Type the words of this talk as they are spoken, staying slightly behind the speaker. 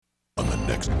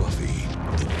next Buffy,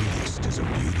 the Beast is a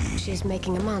beauty. She's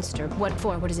making a monster. What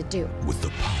for? What does it do? With the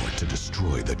power to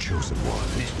destroy the Chosen One.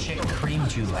 This chick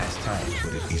creamed you last time.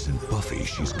 But it isn't Buffy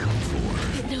she's come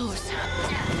for. It knows.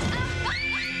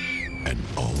 An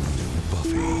all-new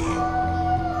Buffy.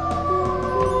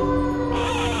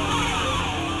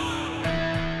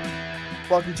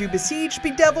 Welcome to Besieged,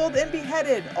 Bedeviled, and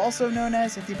Beheaded, also known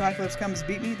as If the Apocalypse Comes,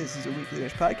 Beat Me. This is a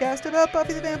weekly-ish podcast about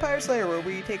Buffy the Vampire Slayer, where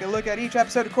we take a look at each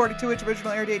episode according to its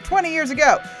original air date 20 years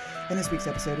ago. And this week's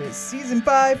episode is Season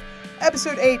 5,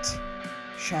 Episode 8,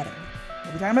 Shadow.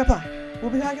 We'll be talking about plot.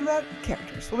 We'll be talking about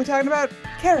characters. We'll be talking about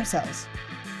carousels.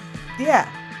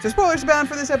 Yeah. So spoilers abound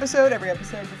for this episode, every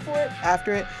episode before it,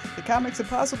 after it, the comics, and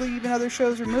possibly even other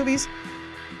shows or movies.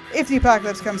 If the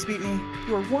Apocalypse Comes, Beat Me,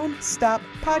 your one-stop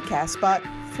podcast spot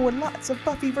for lots of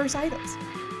Buffyverse items.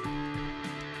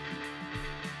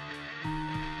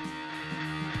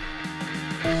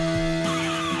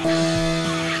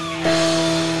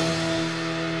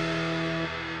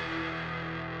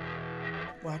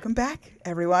 Welcome back,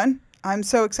 everyone. I'm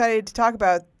so excited to talk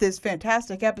about this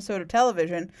fantastic episode of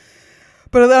television.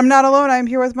 But I'm not alone. I'm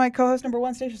here with my co-host number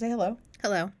one, Stacia. Say hello.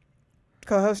 Hello.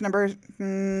 Co-host number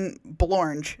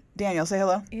Blornge. Daniel, say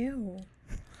hello. Ew.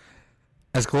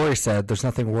 As Glory said, there's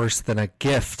nothing worse than a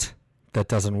gift that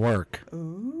doesn't work.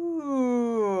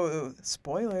 Ooh,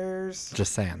 spoilers.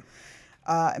 Just saying.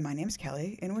 And my name's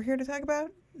Kelly, and we're here to talk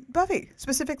about Buffy,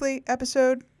 specifically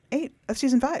episode 8 of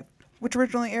season 5, which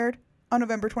originally aired on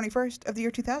November 21st of the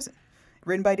year 2000.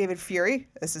 Written by David Fury.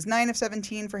 This is 9 of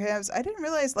 17 for him. I didn't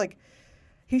realize,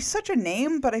 he's such a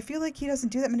name, but I feel like he doesn't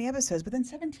do that many episodes. But then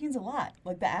 17's a lot.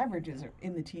 The averages are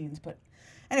in the teens. But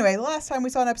anyway, the last time we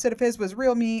saw an episode of his was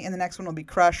Real Me, and the next one will be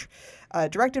Crush.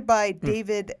 Directed by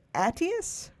David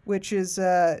Attias, which is,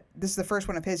 this is the first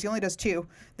one of his. He only does 2.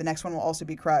 The next one will also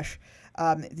be Crush.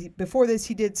 Before this,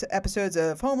 he did episodes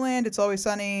of Homeland, It's Always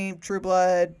Sunny, True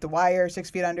Blood, The Wire, 6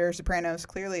 Feet Under, Sopranos.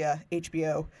 Clearly a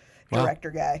HBO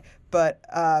director guy. But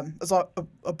there's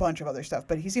a bunch of other stuff.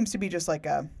 But he seems to be just like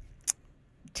a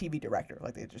TV director.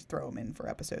 They just throw him in for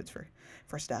episodes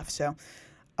for stuff. So,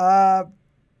 what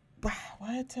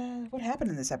happened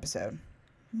in this episode?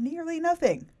 Nearly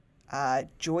nothing.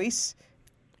 Joyce,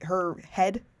 her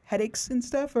headaches and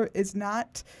stuff is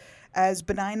not as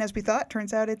benign as we thought.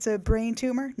 Turns out it's a brain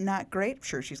tumor. Not great. I'm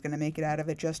sure she's going to make it out of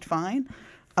it just fine.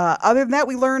 Other than that,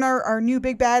 we learn our new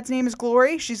big bad's name is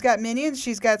Glory. She's got minions.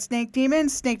 She's got Snake Demon.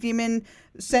 Snake Demon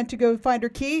sent to go find her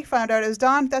key. Found out it was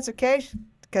Dawn. That's okay,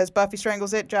 because Buffy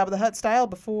strangles it Jabba the Hutt style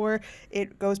before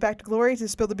it goes back to Glory to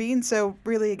spill the beans. So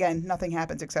really, again, nothing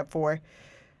happens except for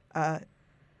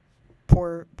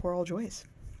poor old Joyce.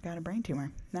 Got a brain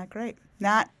tumor. Not great.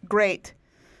 Not great.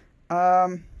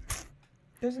 There's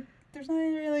not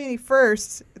really any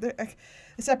firsts.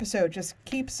 This episode just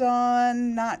keeps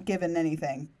on not giving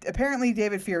anything. Apparently,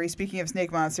 David Fury, speaking of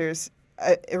snake monsters,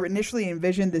 initially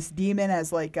envisioned this demon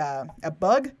as a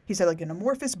bug. He said an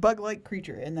amorphous bug-like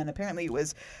creature. And then apparently it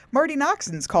was Marty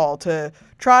Noxon's call to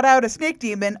trot out a snake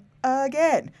demon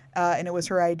again. And it was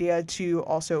her idea to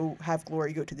also have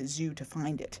Glory go to the zoo to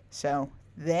find it. So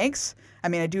thanks. I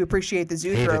mean, I do appreciate the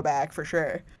zoo throwback for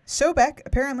sure. Sobek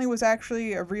apparently was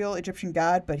actually a real Egyptian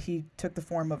god, but he took the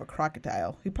form of a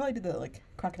crocodile. He probably did the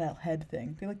crocodile head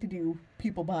thing. They like to do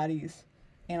people bodies,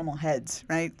 animal heads,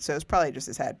 right? So it's probably just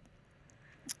his head.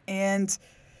 And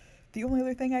the only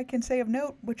other thing I can say of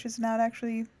note, which is not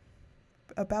actually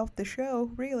about the show,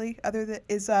 really,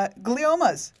 is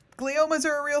gliomas. Gliomas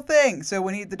are a real thing. So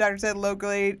when the doctor said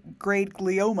low-grade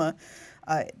glioma,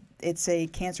 it's a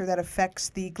cancer that affects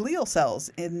the glial cells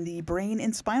in the brain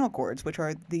and spinal cords, which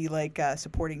are the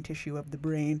supporting tissue of the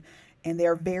brain. And they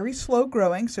are very slow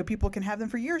growing, so people can have them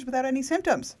for years without any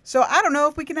symptoms. So I don't know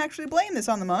if we can actually blame this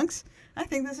on the monks. I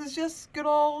think this is just good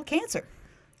old cancer.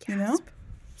 Gasp. You know?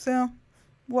 So,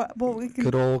 what? Well, we can.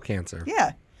 Good old cancer.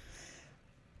 Yeah.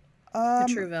 The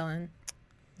true villain.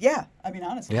 Yeah, I mean,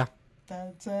 honestly. Yeah.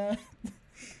 That's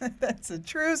a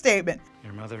true statement.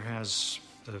 Your mother has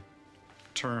the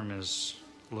term is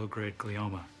low-grade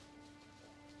glioma.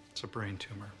 It's a brain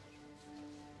tumor.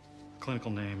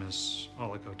 Clinical name is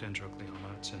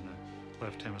oligodendroglioma. It's in the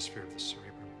left hemisphere of the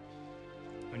cerebrum.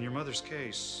 In your mother's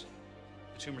case,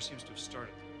 the tumor seems to have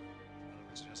started.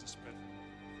 It hasn't spread.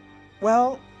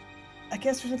 Well, I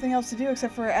guess there's nothing else to do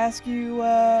except for ask you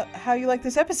how you like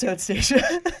this episode, Stacia.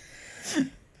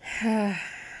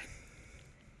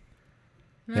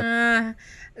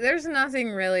 There's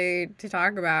nothing really to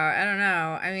talk about. I don't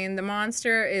know. I mean, the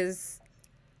monster is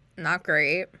not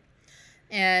great.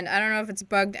 And I don't know if it's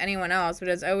bugged anyone else, but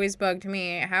it's always bugged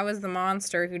me. How is the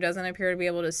monster, who doesn't appear to be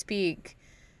able to speak,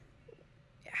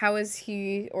 how is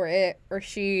he or it or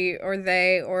she or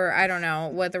they, or I don't know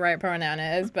what the right pronoun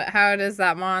is, but how does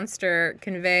that monster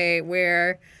convey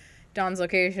where Dawn's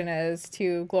location is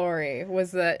to Glory?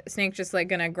 Was the snake just like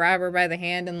gonna grab her by the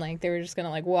hand and like they were just gonna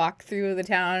like walk through the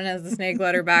town as the snake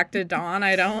led her back to Dawn?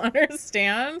 I don't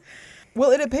understand.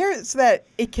 Well, it appears that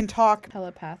it can talk.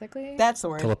 Telepathically? That's the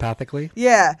word. Telepathically?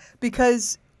 Yeah,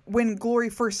 because when Glory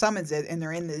first summons it and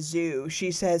they're in the zoo, she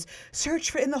says,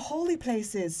 "Search for in the holy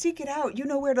places, seek it out. You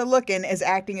know where to look," and is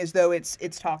acting as though it's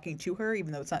talking to her,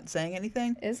 even though it's not saying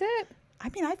anything. Is it? I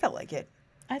mean, I felt like it.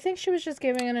 I think she was just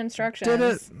giving an instructions. Did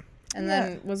it? And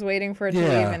then was waiting for it to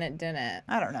Yeah. leave and it didn't.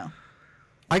 I don't know.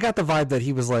 I got the vibe that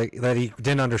he was like, that he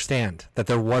didn't understand, that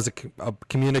there was a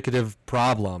communicative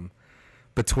problem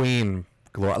between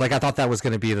Glory. Like, I thought that was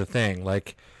going to be the thing.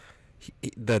 Like,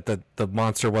 that the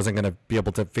monster wasn't going to be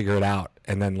able to figure it out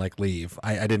and then, like, leave.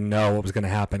 I didn't know what was going to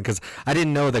happen because I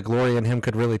didn't know that Glory and him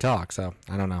could really talk. So,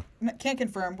 I don't know. Can't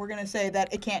confirm. We're going to say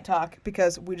that it can't talk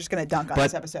because we're just going to dunk on But-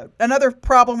 this episode. Another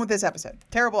problem with this episode.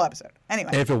 Terrible episode.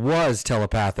 Anyway. If it was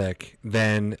telepathic,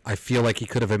 then I feel like he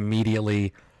could have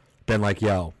immediately been like,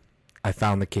 yo, I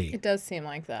found the key. It does seem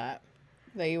like that.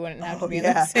 That you wouldn't have Oh, to be yeah.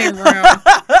 in the same room.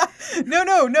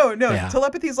 No. Yeah.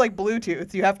 Telepathy is like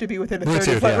Bluetooth. You have to be within a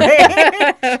Bluetooth, 30-foot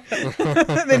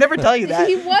range. They never tell you that.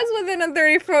 He was within a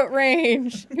 30-foot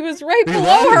range. He was right He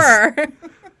below was. her.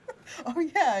 Oh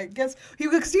yeah, I guess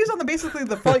because he was on the basically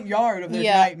the front yard of their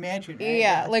Yeah. giant mansion. Right?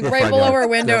 Yeah, like The right front below yard. her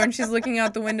window, Yep. and she's looking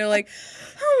out the window like,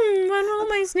 when will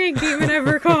my snake demon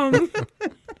ever come?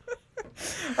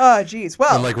 Oh, geez.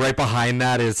 Well, And like right behind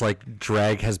that is like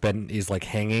Dreg is like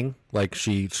hanging, like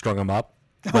she strung him up,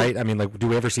 right? I mean, like, do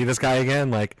we ever see this guy again?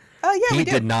 Like, oh yeah, he we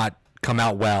do. did not come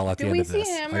out well at the Do end we of see this.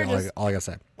 him Like, or just- all I gotta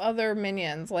say. Other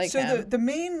minions like So him. the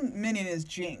main minion is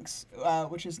Jinx,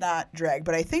 which is not Dreg,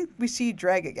 but I think we see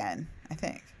Dreg again. I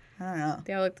think. I don't know.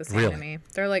 They all look the same Really? to me.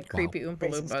 They're like creepy Oompa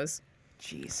Racist. Loompas.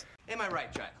 Jeez. Am I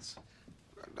right, Giles?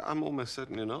 I'm almost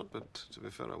certainly not, but to be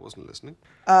fair, I wasn't listening.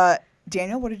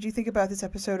 Daniel, what did you think about this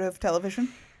episode of television?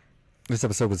 This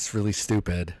episode was really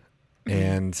stupid,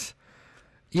 and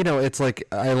you know, it's like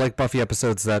I like Buffy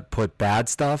episodes that put bad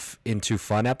stuff into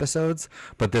fun episodes,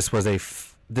 but this was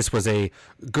a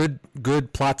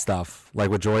good plot stuff. Like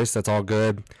with Joyce, that's all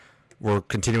good. We're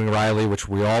continuing Riley, which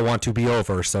we all want to be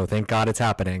over, so thank God it's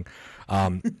happening.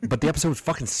 But the episode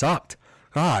fucking sucked.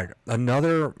 God,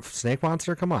 another snake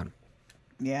monster? Come on.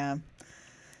 Yeah.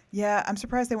 Yeah, I'm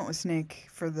surprised they went with Snake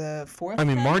for the fourth. I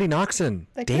mean, time. Marty Noxon.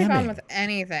 They could have gone Damning. with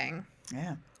anything.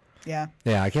 Yeah. Yeah.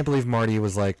 Yeah, I can't believe Marty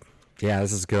was like, yeah,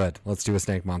 this is good. Let's do a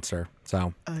snake monster.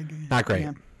 So, not great.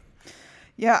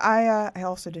 Yeah, I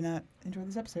also did not enjoy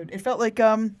this episode. It felt like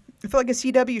a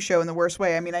CW show in the worst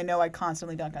way. I mean, I know I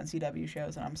constantly dunk on CW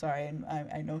shows, and I'm sorry, and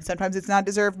I know sometimes it's not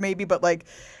deserved, maybe, but like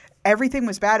everything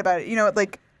was bad about it. You know,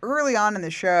 like early on in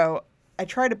the show, I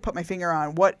tried to put my finger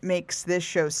on what makes this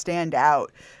show stand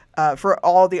out for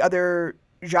all the other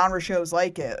genre shows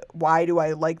like it. Why do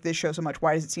I like this show so much?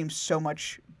 Why does it seem so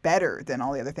much better than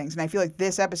all the other things? And I feel like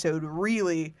this episode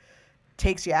really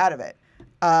takes you out of it.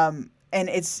 And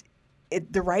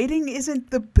the writing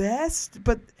isn't the best,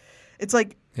 but it's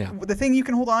like the thing you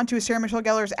can hold on to is Sarah Michelle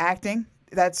Gellar's acting.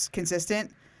 That's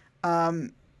consistent.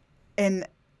 And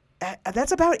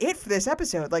that's about it for this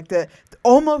episode. Like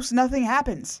almost nothing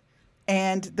happens,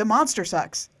 and the monster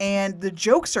sucks, and the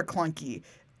jokes are clunky.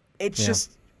 It's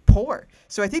just poor.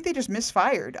 So I think they just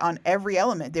misfired on every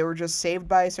element. They were just saved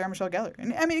by Sarah Michelle Gellar,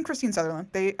 and I mean Christine Sutherland.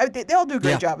 They all do a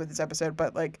great job with this episode,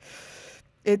 but like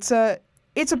it's a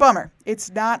bummer.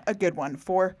 It's not a good one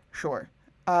for sure.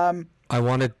 I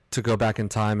wanted to go back in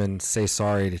time and say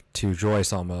sorry to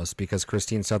Joyce almost, because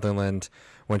Christine Sutherland,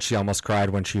 when she almost cried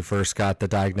when she first got the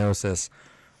diagnosis,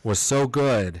 was so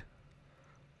good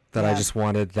that I just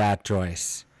wanted that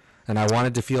Joyce. And I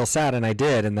wanted to feel sad, and I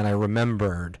did, and then I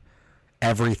remembered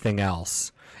everything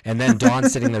else. And then Dawn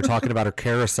sitting there talking about her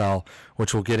carousel,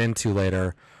 which we'll get into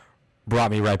later,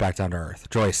 brought me right back down to earth.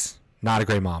 Joyce, not a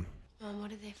great mom. Mom, what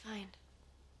did they find?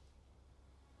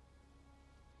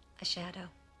 A shadow.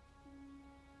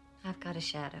 I've got a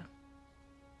shadow.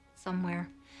 Somewhere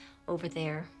over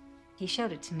there. He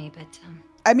showed it to me, but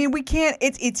I mean, we can't.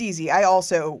 It's easy. I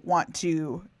also want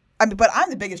to. I mean, but I'm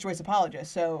the biggest Joyce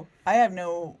apologist, so I have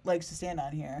no legs to stand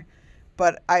on here.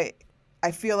 But I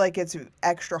feel like it's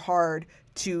extra hard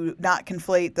to not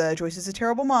conflate the Joyce is a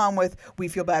terrible mom with we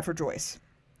feel bad for Joyce,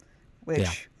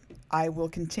 which I will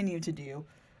continue to do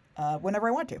whenever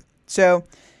I want to. So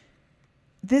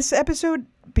this episode,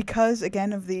 because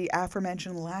again of the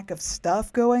aforementioned lack of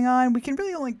stuff going on, we can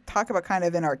really only talk about kind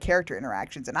of in our character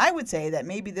interactions. And I would say that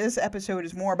maybe this episode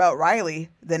is more about Riley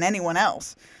than anyone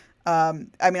else.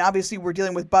 I mean, obviously we're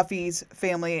dealing with Buffy's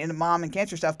family and mom and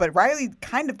cancer stuff, but Riley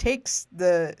kind of takes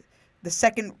the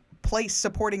second place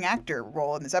supporting actor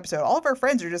role in this episode. All of our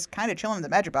friends are just kind of chilling in the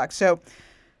magic box. So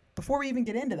before we even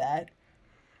get into that,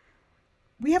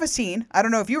 we have a scene. I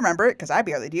don't know if you remember it, because I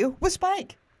barely do, with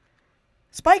Spike.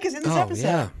 Spike is in this episode.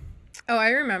 Yeah. Oh, I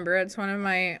remember. It's one of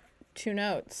my 2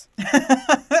 notes.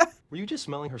 Were you just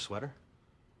smelling her sweater?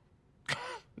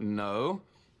 No.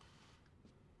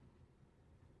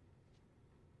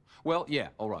 Well, yeah,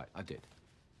 all right, I did.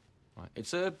 Right.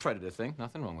 It's a predator thing,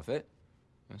 nothing wrong with it.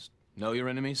 Just know your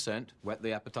enemy's scent, whet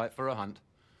the appetite for a hunt.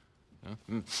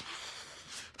 That's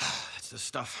the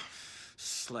stuff.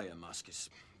 Slayer musk is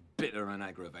bitter and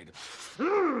aggravated.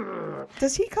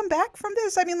 Does he come back from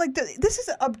this? I mean, like, this is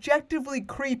objectively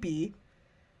creepy,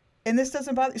 and this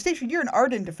doesn't bother. Station, you're an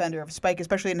ardent defender of Spike,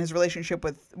 especially in his relationship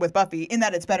with Buffy, in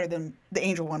that it's better than the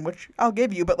Angel one, which I'll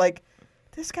give you, but, like,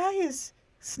 this guy is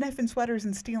sniffing sweaters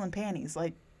and stealing panties.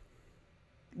 Like,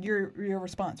 your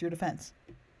response, your defense.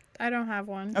 I don't have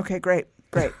one. Okay, great.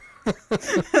 I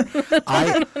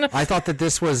thought that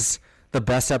this was the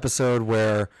best episode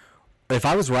where, if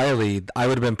I was Riley, I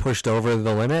would have been pushed over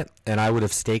the limit, and I would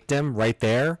have staked him right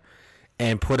there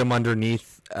and put him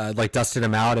underneath, like dusted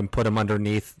him out and put him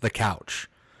underneath the couch.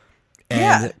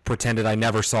 And pretended I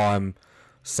never saw him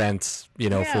since,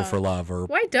 Fool for Love. Or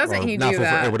why doesn't he not do Fool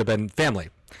that? It would have been Family.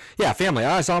 Yeah, Family.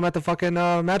 I saw him at the fucking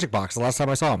Magic Box the last time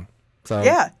I saw him. So,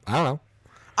 Yeah. I don't know.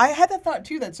 I had that thought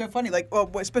too. That's so funny. Like, well,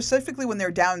 specifically when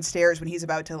they're downstairs when he's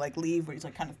about to like leave, where he's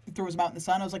like kind of throws him out in the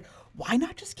sun. I was like, why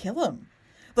not just kill him?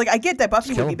 Like, I get that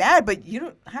Buffy would be mad, but you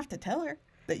don't have to tell her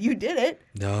that you did it.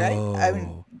 No. Right? I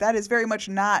mean, that is very much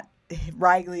not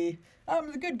Riley.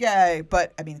 I'm the good guy,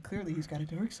 but I mean, clearly he's got a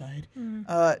dark side.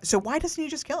 So why doesn't he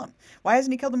just kill him? Why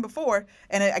hasn't he killed him before?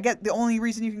 And I get the only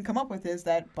reason you can come up with is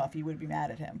that Buffy would be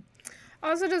mad at him.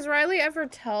 Also, does Riley ever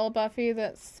tell Buffy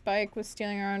that Spike was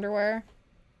stealing her underwear?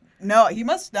 No, he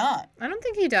must not. I don't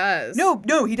think he does. No,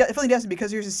 he definitely doesn't,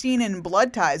 because there's a scene in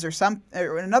Blood Ties or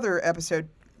in another episode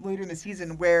later in the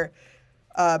season where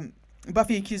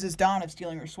Buffy accuses Dawn of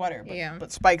stealing her sweater,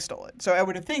 but Spike stole it. So I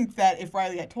would think that if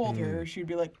Riley had told her, she'd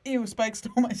be like, ew, Spike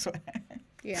stole my sweater.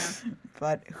 Yeah.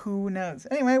 But who knows?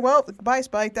 Anyway, well, goodbye,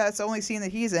 Spike. That's the only scene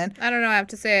that he's in. I don't know. I have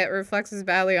to say it reflects as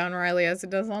badly on Riley as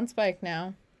it does on Spike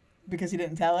now. Because he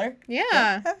didn't tell her?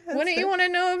 Yeah. Wouldn't you want to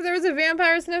know if there was a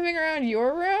vampire sniffing around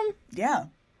your room? Yeah.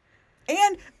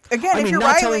 And, again, if mean, you're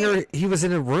not Riley... telling her he was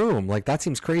in a room. Like, that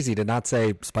seems crazy to not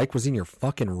say Spike was in your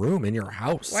fucking room, in your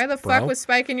house. Why the fuck was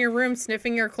Spike in your room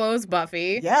sniffing your clothes,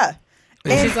 Buffy? Yeah.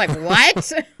 And she's like,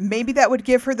 what? Maybe that would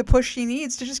give her the push she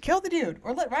needs to just kill the dude.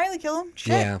 Or let Riley kill him.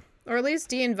 Shit. Yeah. Or at least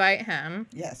de-invite him.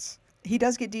 Yes. He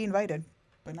does get de-invited,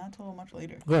 but not until much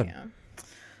later. Good.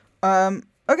 Yeah.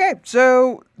 Okay,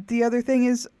 so the other thing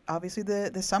is obviously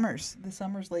the Summers. The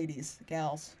Summers ladies,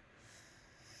 gals.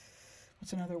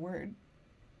 What's another word?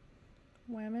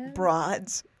 Women?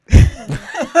 Broads.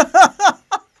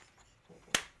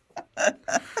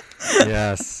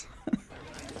 Yes.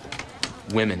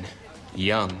 Women,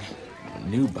 young,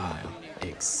 nubile,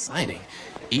 exciting.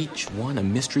 Each one a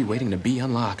mystery waiting to be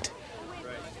unlocked.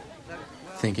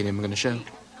 Thinking I'm gonna show?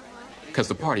 Cause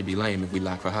the party be lame if we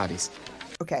lock for hotties.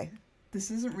 Okay, this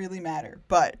doesn't really matter,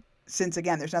 but since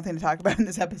again there's nothing to talk about in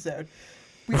this episode,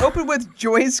 we open with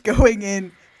Joyce going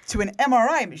in to an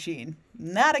MRI machine,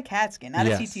 not a CAT scan, not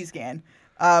a CT scan.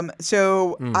 I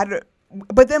don't.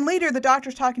 But then later the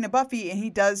doctor's talking to Buffy and he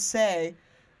does say,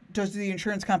 does the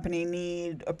insurance company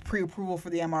need a pre-approval for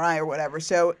the MRI or whatever?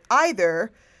 So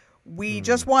either we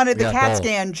just wanted the CAT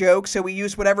scan joke, so we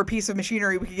used whatever piece of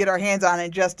machinery we could get our hands on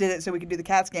and just did it so we could do the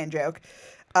CAT scan joke,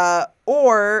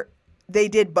 or they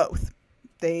did both.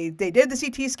 They did the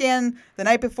CT scan the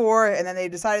night before, and then they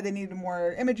decided they needed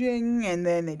more imaging, and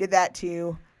then they did that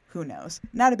too. Who knows?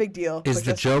 Not a big deal. Is but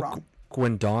the just joke wrong.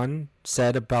 when Dawn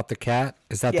said about the cat?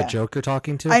 Is that the joke you're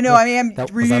talking to? I know. I mean, I'm Was that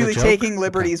a really joke? taking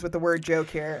liberties with the word joke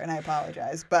here, and I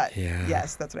apologize. But Yeah.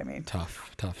 yes, that's what I mean.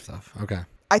 Tough stuff. Okay.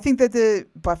 I think that the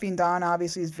Buffy and Dawn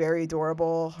obviously is very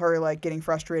adorable. Her like getting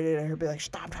frustrated and her be like,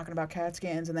 stop talking about CAT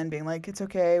scans, and then being like, it's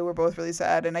okay, we're both really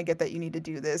sad, and I get that you need to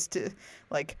do this to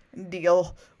like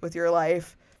deal with your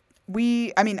life.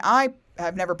 I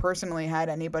have never personally had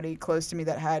anybody close to me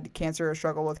that had cancer or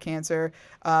struggle with cancer,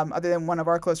 other than one of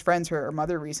our close friends. Her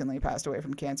mother recently passed away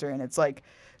from cancer, and it's like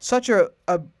such a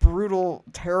brutal,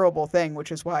 terrible thing,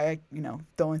 which is why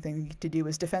the only thing to do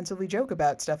is defensively joke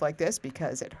about stuff like this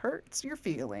because it hurts your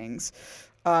feelings.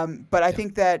 But I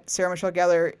think that Sarah Michelle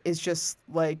Gellar is just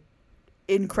like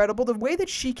incredible. The way that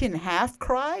she can half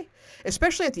cry,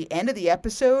 especially at the end of the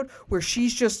episode where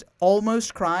she's just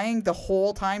almost crying the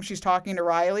whole time she's talking to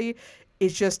Riley,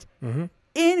 is just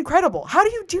incredible. How do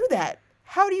you do that?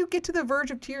 How do you get to the verge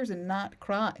of tears and not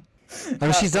cry? I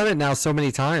mean, she's done it now so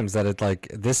many times that it's like,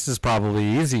 this is probably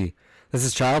easy. This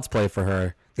is child's play for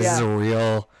her. This is a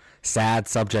real sad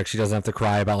subject. She doesn't have to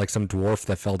cry about like some dwarf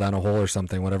that fell down a hole or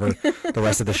something, whatever the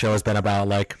rest of the show has been about.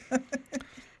 Like,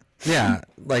 yeah,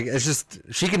 like it's just,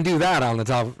 she can do that on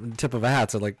the tip of a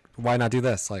hat. So like, why not do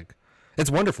this? Like, it's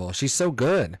wonderful. She's so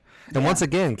good. And once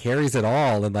again, carries it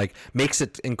all and like makes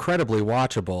it incredibly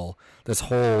watchable, this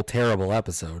whole terrible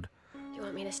episode. You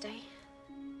want me to stay?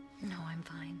 No, I'm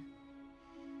fine.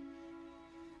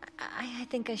 I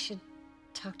think I should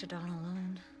talk to Dawn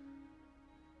alone.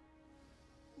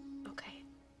 Okay.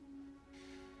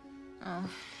 Oh,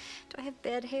 do I have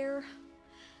bad hair?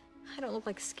 I don't look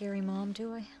like a scary mom,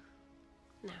 do I?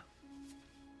 No.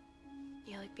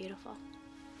 You look beautiful.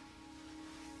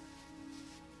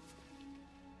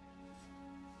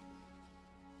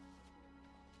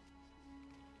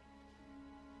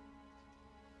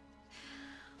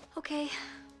 Okay,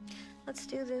 let's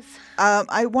do this.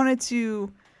 I wanted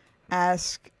to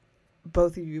ask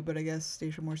both of you, but I guess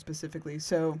Stacia more specifically.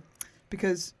 So,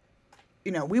 because,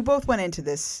 you know, we both went into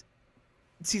this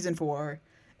season 4,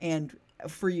 and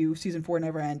for you, season 4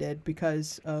 never ended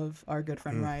because of our good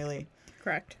friend Riley.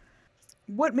 Correct.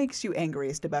 What makes you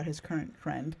angriest about his current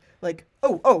friend? Like,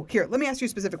 here, let me ask you a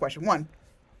specific question. One,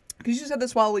 because you said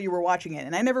this while you were watching it,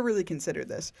 and I never really considered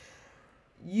this.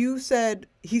 You said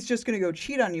he's just going to go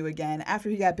cheat on you again after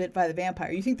he got bit by the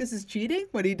vampire. You think this is cheating,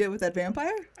 what he did with that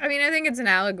vampire? I mean, I think it's an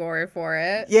allegory for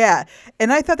it. Yeah.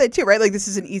 And I thought that too, right? Like, this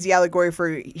is an easy allegory for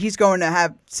he's going to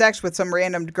have sex with some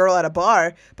random girl at a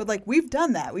bar. But, like, we've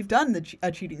done that. We've done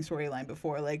a cheating storyline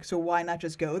before. Like, so why not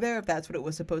just go there if that's what it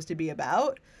was supposed to be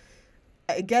about?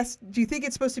 I guess, do you think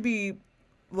it's supposed to be,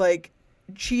 like,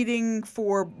 cheating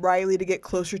for Riley to get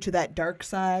closer to that dark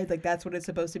side? Like, that's what it's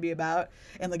supposed to be about?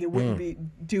 And, like, it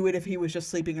wouldn't do it if he was just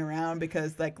sleeping around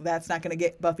because, like, that's not going to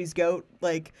get Buffy's goat,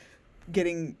 like,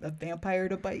 getting a vampire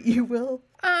to bite you, Will?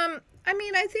 I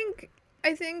mean, I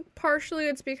think partially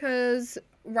it's because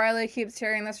Riley keeps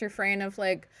hearing this refrain of,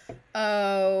 like,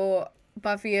 oh,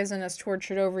 Buffy isn't as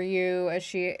tortured over you as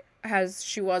she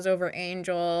was over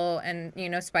Angel, and, you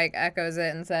know, Spike echoes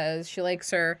it and says she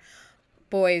likes her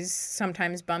boys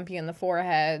sometimes bumpy in the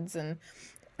foreheads, and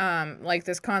like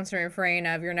this constant refrain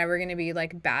of you're never going to be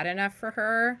like bad enough for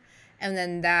her. And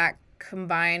then that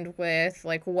combined with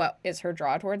like what is her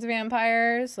draw towards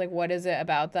vampires, like what is it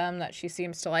about them that she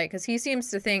seems to like, because he seems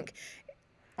to think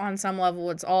on some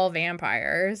level it's all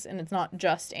vampires and it's not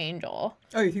just Angel.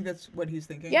 Oh, you think that's what he's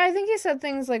thinking? Yeah, I think he said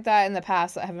things like that in the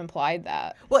past that have implied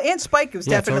that. Well, and Spike was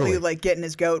definitely totally. like getting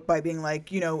his goat by being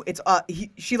like, you know, it's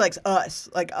she likes us,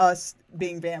 like us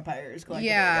being vampires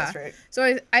collectively, I guess, right?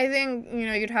 So I think, you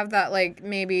know, you'd have that like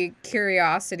maybe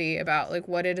curiosity about like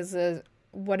what it is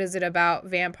about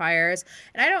vampires.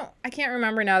 And I can't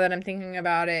remember now that I'm thinking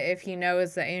about it if he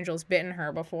knows that Angel's bitten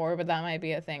her before, but that might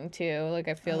be a thing too. Like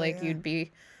I feel like you'd be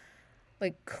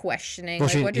like questioning.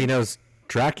 Well, like, he knows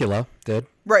Dracula did.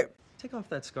 Right. Take off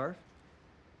that scarf.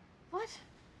 What?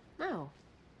 No.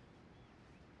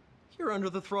 You're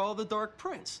under the thrall of the Dark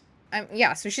Prince.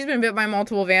 Yeah, so she's been bit by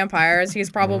multiple vampires.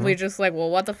 He's probably just like, well,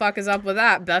 what the fuck is up with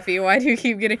that, Buffy? Why do you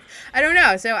keep getting... I don't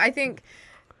know. So I think,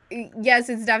 yes,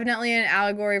 it's definitely an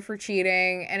allegory for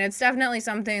cheating, and it's definitely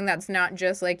something that's not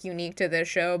just, like, unique to this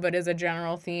show, but is a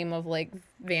general theme of, like,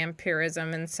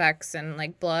 vampirism and sex and,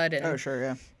 like, blood and... Oh, sure,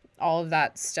 yeah. All of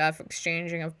that stuff,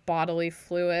 exchanging of bodily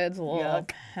fluids, a little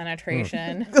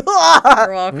penetration.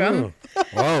 You're welcome.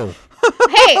 Whoa.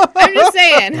 Hey, I'm just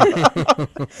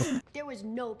saying. There was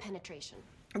no penetration.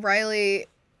 Riley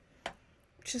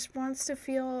just wants to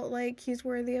feel like he's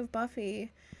worthy of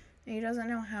Buffy. And he doesn't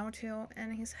know how to,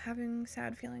 and he's having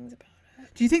sad feelings about it.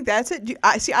 Do you think that's it?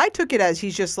 I took it as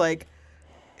he's just like...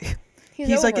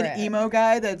 He's like an emo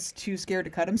guy that's too scared to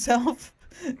cut himself.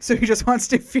 So he just wants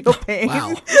to feel pain.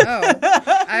 Wow. Oh,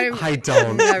 I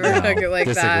don't never know. took it like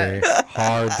disagree. that.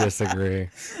 Hard disagree.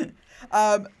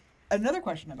 Another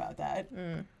question about that.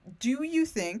 Do you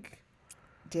think,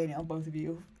 Danielle, both of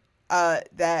you,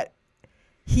 that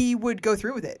he would go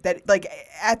through with it? That, like,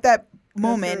 at that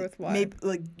moment, maybe,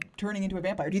 like, turning into a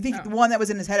vampire? Do you think one, that was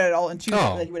in his head at all, and two,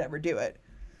 that he would ever do it?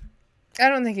 I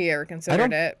don't think he ever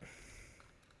considered it.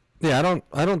 Yeah,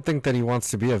 I don't think that he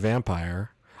wants to be a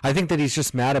vampire. I think that he's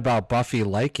just mad about Buffy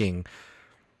liking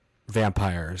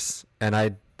vampires. And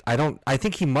I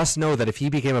think he must know that if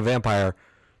he became a vampire,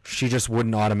 she just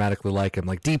wouldn't automatically like him.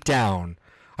 Like, deep down,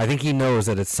 I think he knows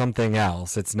that it's something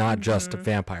else. It's not just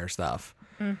vampire stuff.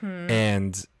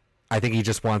 And I think he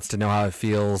just wants to know how it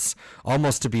feels,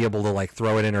 almost to be able to like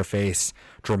throw it in her face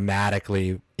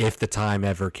dramatically if the time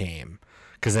ever came.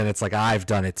 Because then it's like, I've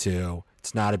done it too.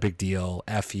 It's not a big deal.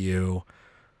 F you.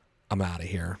 I'm out of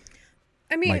here.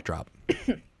 I mean, Mic drop.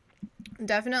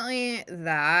 Definitely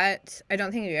that. I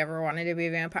don't think he ever wanted to be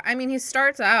a vampire. I mean, he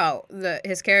starts out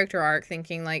his character arc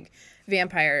thinking like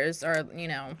vampires are, you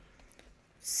know,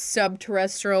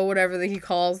 subterrestrial, whatever he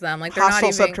calls them. Like they're hostile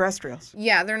not even subterrestrials.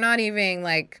 Yeah, they're not even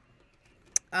like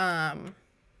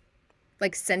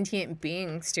sentient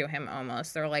beings to him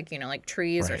almost. They're like, you know, like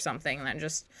trees or something that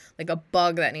just like a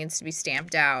bug that needs to be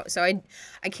stamped out. So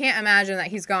I can't imagine that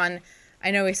he's gone. I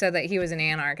know he said that he was an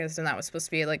anarchist and that was supposed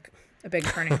to be like a big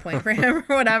turning point for him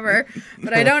or whatever.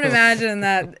 But I don't imagine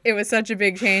that it was such a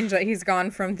big change that he's gone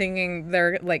from thinking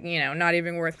they're like, you know, not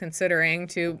even worth considering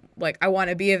to like, I want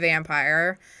to be a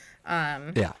vampire.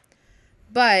 Yeah.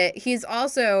 But he's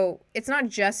also, it's not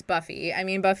just Buffy. I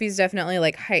mean, Buffy's definitely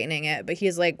like heightening it, but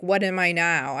he's like, what am I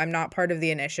now? I'm not part of the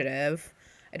initiative.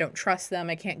 I don't trust them.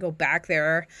 I can't go back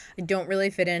there. I don't really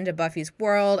fit into Buffy's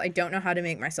world. I don't know how to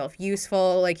make myself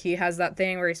useful. Like, he has that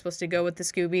thing where he's supposed to go with the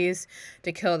Scoobies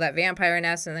to kill that vampire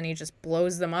nest, and then he just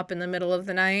blows them up in the middle of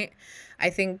the night. I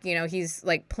think, you know, he's,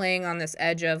 like, playing on this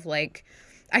edge of, like,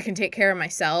 I can take care of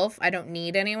myself. I don't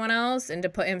need anyone else. And to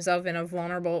put himself in a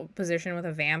vulnerable position with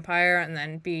a vampire and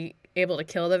then be able to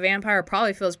kill the vampire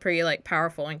probably feels pretty, like,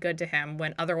 powerful and good to him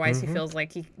when otherwise he feels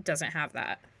like he doesn't have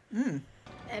that.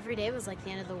 Every day was like the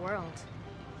end of the world.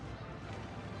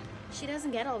 She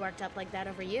doesn't get all worked up like that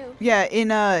over you. Yeah, in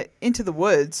Into the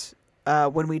Woods,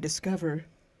 when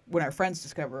our friends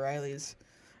discover Riley's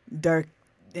dark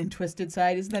and twisted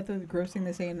side, isn't that the gross thing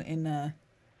they say in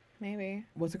Maybe.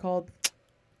 What's it called?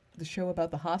 The show about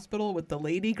the hospital with the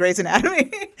lady, Grey's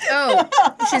Anatomy. Oh,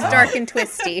 she's dark and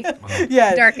twisty.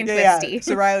 Yeah, Dark and twisty. Yeah.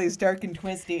 So Riley's dark and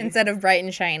twisty instead of bright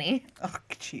and shiny. Oh,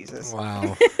 Jesus.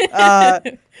 Wow.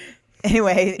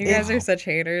 Anyway. You guys are such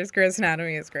haters. Grey's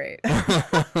Anatomy is great.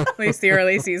 At least the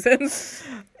early seasons.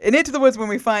 In Into the Woods, when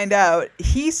we find out,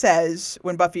 he says,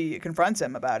 when Buffy confronts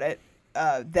him about it,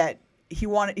 that he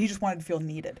just wanted to feel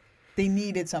needed. They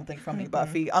needed something from me,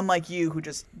 Buffy, unlike you, who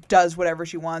just does whatever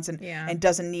she wants and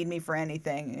doesn't need me for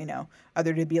anything, you know,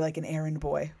 other to be like an errand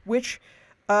boy, which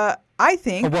I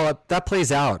think... Well, that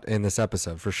plays out in this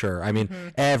episode for sure. I mean,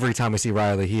 every time we see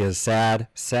Riley, he is sad.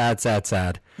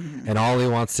 And all he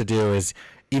wants to do is,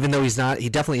 even though he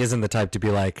definitely isn't the type to be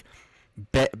like,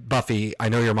 Buffy, I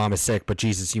know your mom is sick, but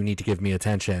Jesus, you need to give me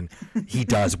attention. He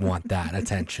does want that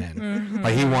attention.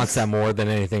 Like, he wants that more than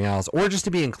anything else, or just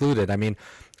to be included. I mean,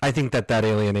 I think that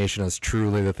alienation is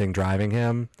truly the thing driving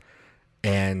him.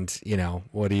 And, you know,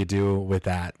 what do you do with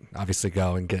that? Obviously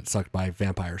go and get sucked by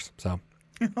vampires. So,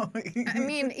 I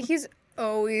mean, he's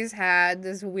always had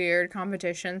this weird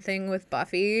competition thing with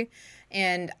Buffy.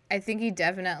 And I think he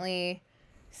definitely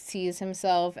sees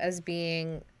himself as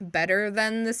being better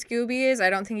than the Scoobies.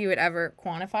 I don't think he would ever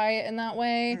quantify it in that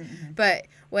way. But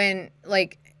when,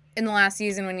 like, in the last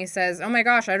season when he says, oh my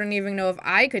gosh, I don't even know if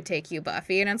I could take you,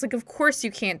 Buffy. And it's like, of course you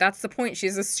can't. That's the point.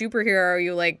 She's a superhero,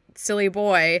 you like silly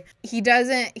boy. He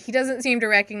doesn't seem to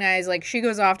recognize, like, she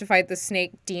goes off to fight the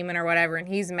snake demon or whatever and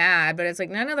he's mad, but it's like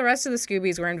none of the rest of the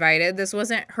Scoobies were invited. This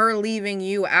wasn't her leaving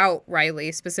you out,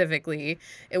 Riley, specifically.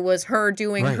 It was her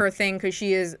doing her thing because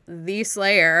she is the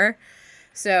Slayer.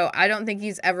 So I don't think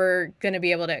he's ever going to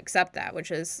be able to accept that,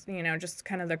 which is, you know, just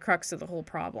kind of the crux of the whole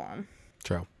problem.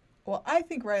 True. Well, I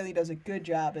think Riley does a good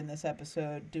job in this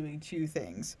episode doing two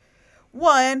things.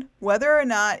 One, whether or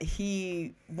not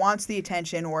he wants the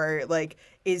attention or, like,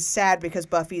 is sad because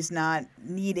Buffy's not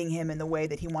needing him in the way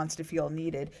that he wants to feel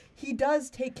needed, he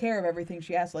does take care of everything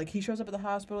she asks. Like, he shows up at the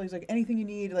hospital. He's like, anything you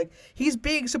need. Like, he's a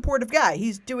big, supportive guy.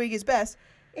 He's doing his best.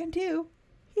 And two,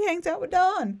 he hangs out with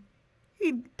Dawn.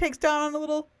 He takes Dawn on a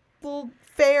little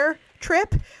fair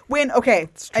trip.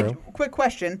 Quick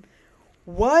question.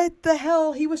 What the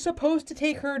hell? He was supposed to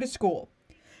take her to school.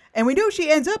 And we know she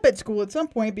ends up at school at some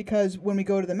point because when we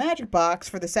go to the magic box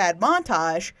for the sad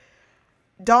montage,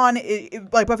 Dawn,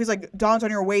 like Buffy's like, Dawn's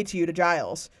on your way to you to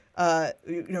Giles,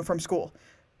 from school.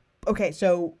 Okay,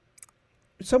 so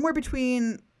somewhere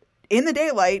between in the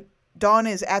daylight, Dawn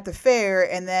is at the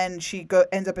fair and then she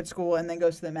ends up at school and then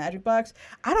goes to the magic box.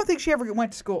 I don't think she ever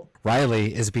went to school.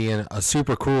 Riley is being a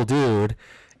super cool dude.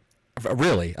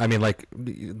 Really, I mean, like,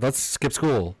 let's skip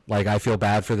school. Like, I feel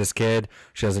bad for this kid.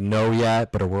 She doesn't know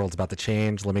yet, but her world's about to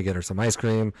change. Let me get her some ice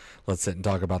cream. Let's sit and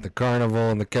talk about the carnival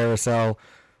and the carousel.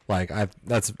 Like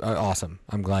that's awesome.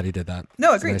 I'm glad he did that.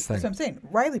 No, It's a agreed. nice thing. That's what I'm saying.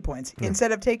 Riley points.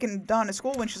 Instead of taking Dawn to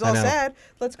school when she's all know. sad,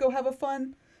 let's go have a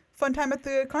fun time at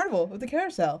the carnival with the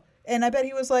carousel. And I bet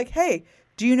he was like, "Hey,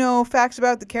 do you know facts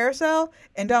about the carousel?"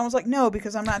 And Dawn was like, "No,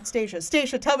 because I'm not Stacia.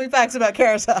 Stacia, tell me facts about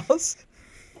carousels."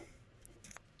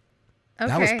 Okay.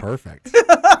 That was perfect.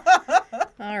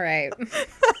 All right.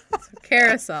 So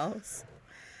carousels.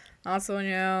 Also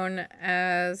known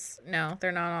as... No,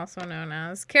 they're not also known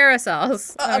as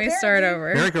carousels. Let me start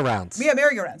over. Merry-go-rounds. Yeah,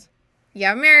 merry-go-rounds.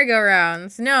 Yeah,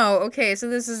 merry-go-rounds. No, okay, so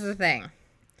this is the thing.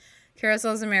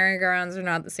 Carousels and merry-go-rounds are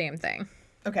not the same thing.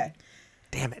 Okay.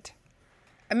 Damn it.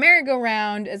 A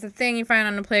merry-go-round is a thing you find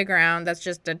on a playground that's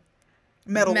just a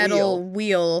Metal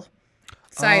wheel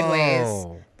sideways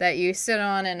Oh. that you sit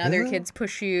on and other kids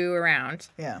push you around.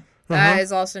 Yeah. That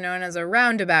is also known as a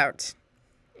roundabout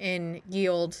in ye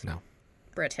olde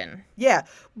Britain. Yeah,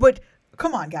 but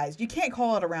come on, guys. You can't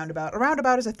call it a roundabout. A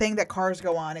roundabout is a thing that cars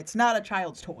go on. It's not a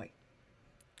child's toy.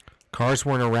 Cars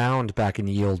weren't around back in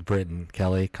ye olde Britain,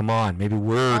 Kelly. Come on. Maybe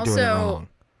we're doing it wrong.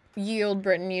 Ye olde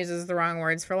Britain uses the wrong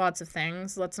words for lots of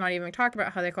things. Let's not even talk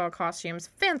about how they call costumes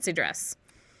fancy dress.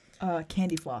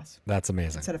 Candy floss That's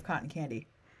amazing. instead of cotton candy.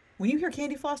 When you hear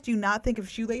candy floss, do you not think of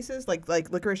shoelaces, like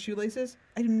licorice shoelaces?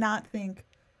 I do not think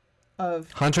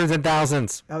of... Hundreds and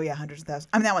thousands. Oh, yeah, hundreds of thousands.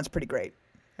 I mean, that one's pretty great.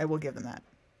 I will give them that.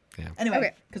 Yeah.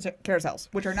 Anyway, carousels,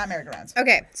 which are not merry-go-rounds.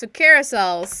 Okay, so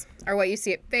carousels are what you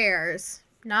see at fairs,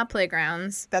 not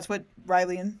playgrounds. That's what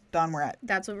Riley and Dawn were at.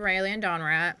 That's what Riley and Dawn were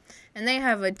at. And they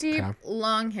have a deep,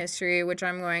 long history, which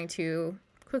I'm going to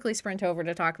quickly sprint over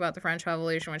to talk about the French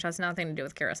Revolution, which has nothing to do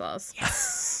with carousels.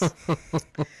 Yes!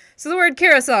 So the word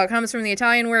carousel comes from the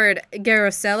Italian word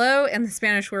carosello and the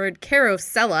Spanish word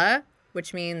carosella,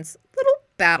 which means little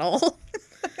battle.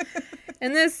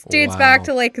 And this dates back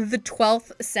to like the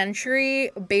 12th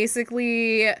century.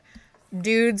 Basically,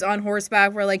 dudes on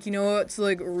horseback were like, you know what's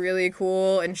like really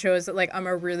cool and shows that like I'm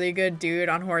a really good dude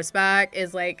on horseback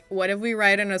is like, what if we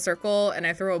ride in a circle and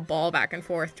I throw a ball back and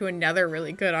forth to another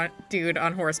really good dude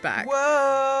on horseback?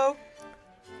 Whoa!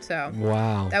 So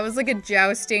wow, that was like a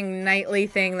jousting nightly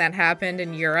thing that happened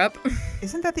in Europe.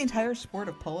 Isn't that the entire sport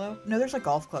of polo? No, there's like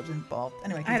golf clubs involved.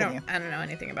 Anyway, continue. I don't know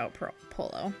anything about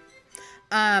polo.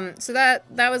 So that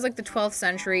was like the 12th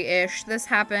century-ish. This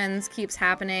keeps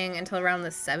happening until around the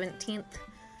 17th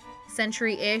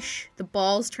century-ish. The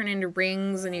balls turn into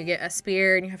rings and you get a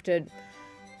spear and you have to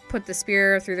put the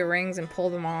spear through the rings and pull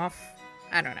them off.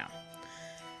 I don't know.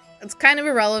 It's kind of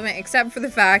irrelevant except for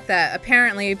the fact that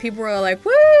apparently people were like,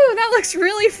 woo, that looks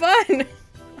really fun.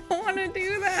 I want to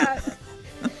do that.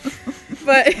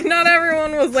 But not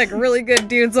everyone was like really good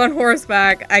dudes on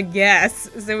horseback, I guess.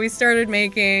 So we started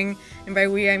making, and by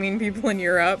we I mean people in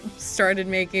Europe, started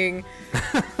making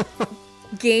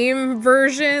game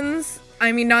versions.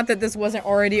 I mean, not that this wasn't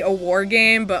already a war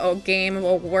game, but a game of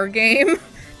a war game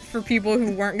for people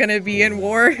who weren't going to be in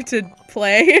war to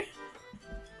play.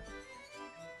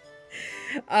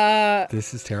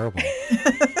 This is terrible.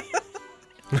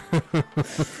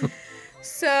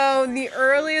 So the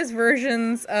earliest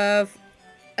versions of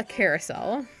a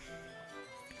carousel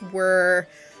were,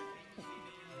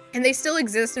 and they still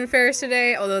exist in fairs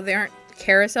today, although they aren't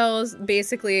carousels.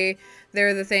 Basically,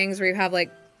 they're the things where you have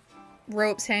like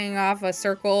ropes hanging off a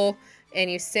circle and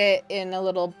you sit in a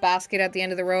little basket at the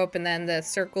end of the rope and then the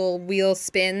circle wheel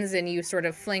spins and you sort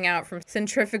of fling out from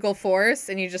centrifugal force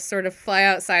and you just sort of fly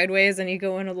out sideways and you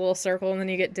go in a little circle and then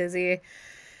you get dizzy.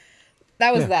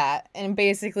 That was that. And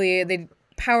basically they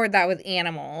powered that with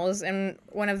animals, and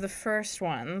one of the first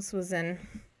ones was in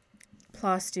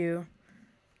Place du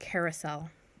Carrousel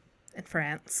in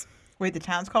France. Wait, the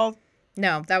town's called?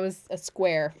 No, that was a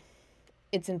square.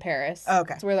 It's in Paris. Oh,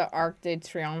 okay. It's where the Arc de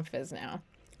Triomphe is now.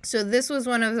 So this was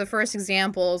one of the first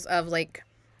examples of like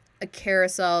a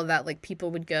carousel that like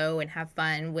people would go and have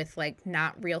fun with, like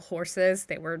not real horses.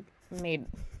 They were made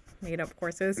up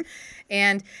horses.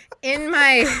 And in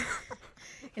my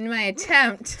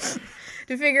attempt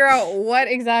to figure out what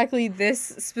exactly this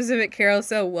specific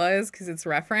carousel was, because it's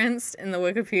referenced in the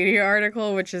Wikipedia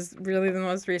article, which is really the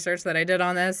most research that I did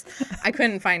on this, I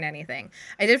couldn't find anything.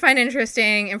 I did find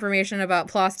interesting information about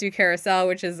Place du Carrousel,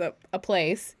 which is a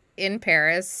place in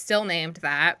Paris, still named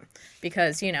that,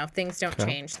 because, you know, things don't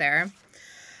change there.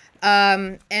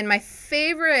 And my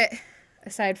favorite,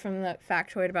 aside from the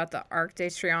factoid about the Arc de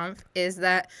Triomphe, is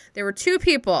that there were two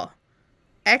people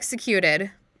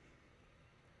executed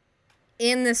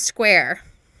in this square.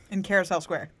 In Carousel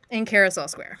Square. In Carousel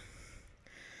Square.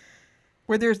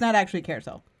 Where there's not actually a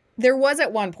carousel. There was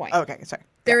at one point. Oh, okay, sorry.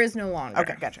 There is no longer.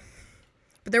 Okay, gotcha.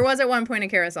 But there was at one point a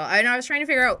carousel. I was trying to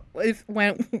figure out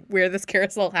where this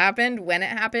carousel happened, when it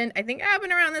happened. I think it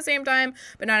happened around the same time,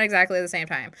 but not exactly the same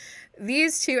time.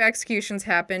 These two executions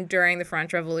happened during the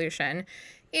French Revolution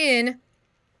in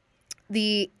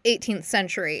the 18th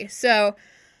century. So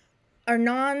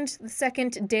Arnaud II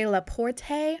de la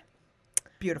Porte.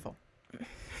 Beautiful.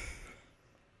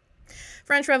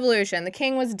 French Revolution. The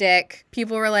king was a dick.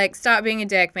 People were like, stop being a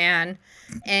dick, man.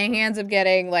 And he ends up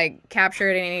getting, like,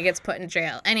 captured and he gets put in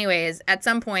jail. Anyways, at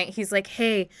some point, he's like,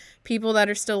 hey, people that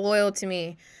are still loyal to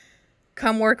me,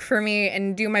 come work for me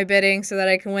and do my bidding so that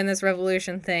I can win this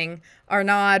revolution thing.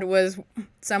 Arnaud was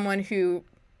someone who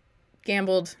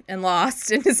gambled and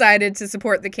lost and decided to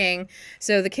support the king.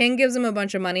 So the king gives him a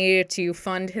bunch of money to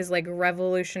fund his, like,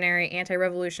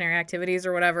 anti-revolutionary activities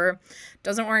or whatever.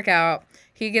 Doesn't work out.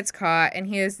 He gets caught, and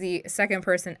he is the second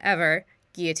person ever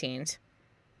guillotined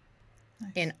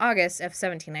in August of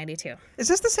 1792. Is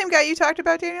this the same guy you talked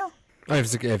about, Daniel? Oh,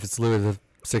 if it's Louis the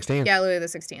 16th. Yeah, Louis the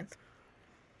 16th.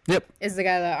 Yep. Is the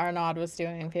guy that Arnaud was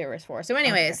doing favors for. So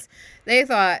anyways, They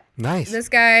thought, nice. This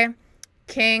guy,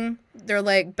 king, they're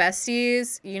like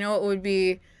besties. You know what would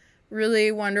be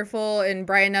really wonderful and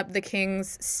brighten up the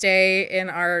king's stay in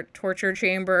our torture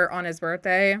chamber on his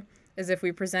birthday is if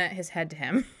we present his head to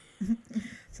him.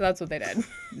 So that's what they did.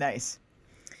 Nice.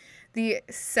 The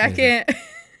second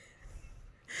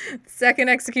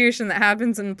execution that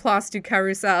happens in Place du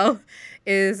Carrousel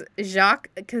is Jacques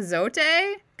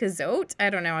Cazotte. Cazotte? I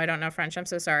don't know French. I'm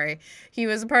so sorry. He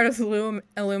was a part of the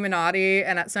Illuminati,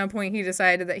 and at some point he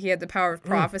decided that he had the power of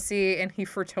prophecy, and he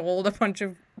foretold a bunch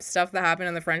of stuff that happened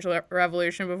in the French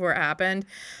Revolution before it happened.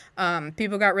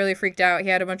 People got really freaked out. He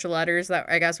had a bunch of letters that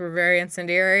I guess were very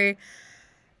incendiary.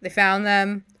 They found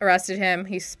them, arrested him.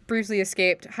 He briefly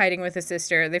escaped, hiding with his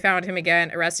sister. They found him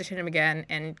again, arrested him again,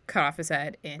 and cut off his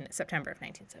head in September of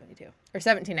 1972. Or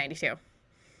 1792.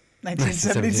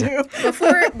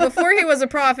 1972. Before he was a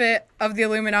prophet of the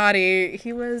Illuminati,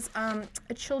 he was a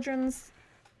children's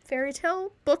fairy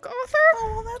tale book author.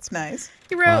 Oh, well, that's nice.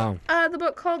 He wrote the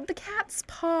book called The Cat's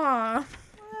Paw.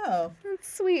 Wow.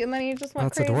 That's sweet. And then he just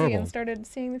went crazy adorable. and started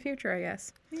seeing the future, I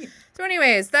guess. So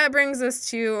anyways, that brings us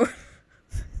to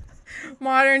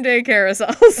modern day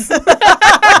carousels.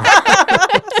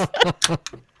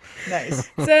 Nice.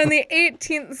 So in the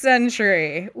 18th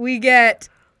century, we get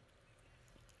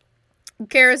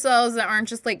carousels that aren't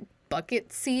just like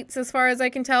bucket seats as far as I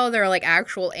can tell. They're like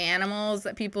actual animals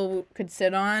that people could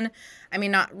sit on. I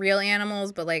mean, not real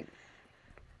animals, but like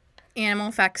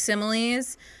animal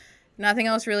facsimiles. Nothing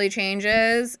else really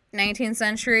changes. 19th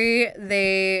century,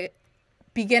 they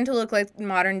begin to look like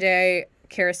modern day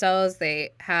carousels.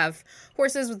 They have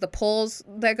horses with the poles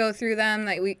that go through them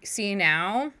that we see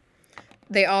now.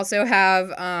 They also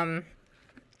have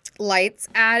lights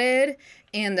added,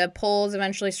 and the poles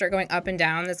eventually start going up and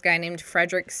down. This guy named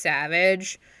Frederick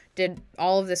Savage did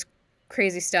all of this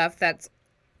crazy stuff that's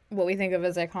what we think of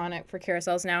as iconic for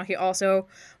carousels now. He also,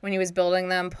 when he was building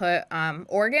them, put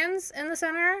organs in the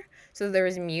center, so there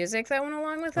was music that went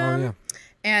along with them. Oh, yeah.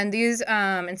 And these,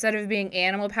 instead of being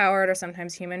animal-powered or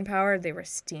sometimes human-powered, they were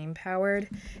steam-powered.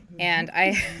 And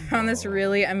I found this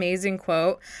really amazing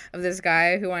quote of this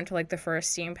guy who went to, like, the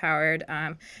first steam-powered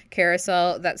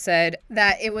carousel that said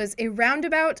that it was a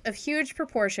roundabout of huge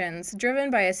proportions,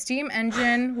 driven by a steam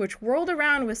engine which whirled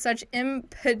around with such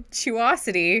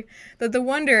impetuosity that the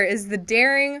wonder is the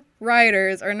daring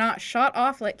riders are not shot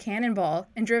off like cannonball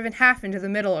and driven half into the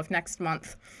middle of next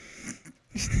month.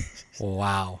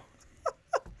 Wow.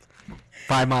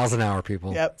 5 miles an hour,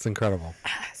 people. Yep. It's incredible.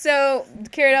 So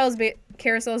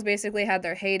carousels basically had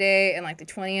their heyday in like the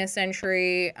 20th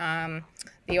century. The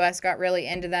U.S. got really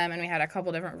into them, and we had a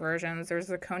couple different versions. There was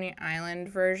the Coney Island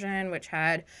version, which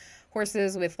had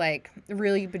horses with like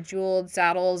really bejeweled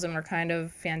saddles and were kind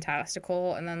of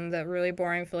fantastical. And then the really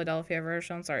boring Philadelphia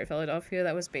version, Philadelphia,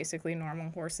 that was basically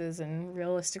normal horses and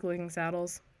realistic looking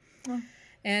saddles. Oh.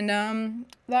 And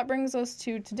that brings us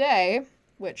to today,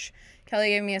 which Kelly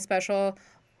gave me a special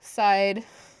side.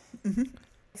 Mm-hmm.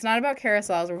 It's not about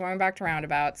carousels. We're going back to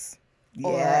roundabouts.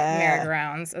 Or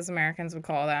merry-go-rounds, as Americans would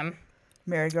call them.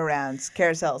 Merry-go-rounds.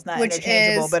 Carousels, not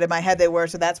interchangeable, but in my head they were,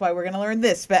 so that's why we're going to learn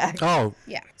this fact. Oh.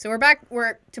 Yeah. So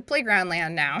we're to playground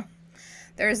land now.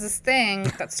 There's this thing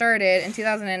that started in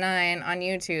 2009 on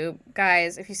YouTube.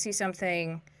 Guys, if you see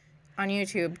something on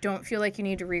YouTube, don't feel like you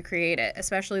need to recreate it,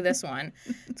 especially this one.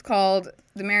 It's called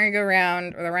the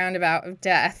merry-go-round or the roundabout of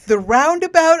death. The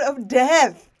roundabout of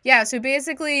death. Yeah, so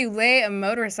basically you lay a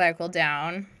motorcycle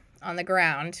down on the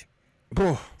ground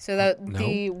so that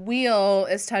the wheel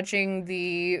is touching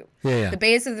the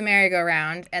base of the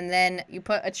merry-go-round, and then you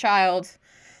put a child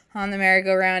on the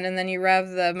merry-go-round, and then you rev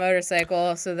the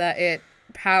motorcycle so that it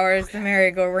powers the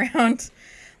merry-go-round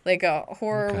like a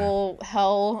horrible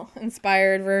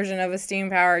hell-inspired version of a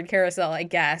steam-powered carousel, I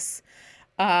guess.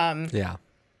 Yeah.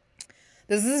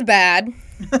 This is bad.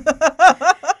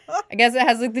 I guess it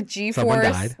has like the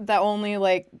G-force that only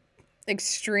like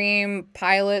extreme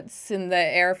pilots in the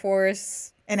Air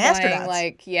Force and flying, astronauts,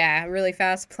 like really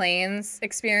fast planes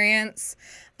experience.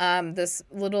 This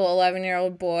little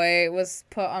 11-year-old boy was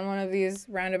put on one of these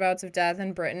roundabouts of death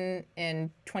in Britain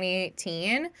in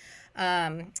 2018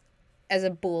 as a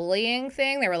bullying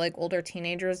thing. They were like older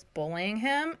teenagers bullying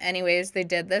him. Anyways, they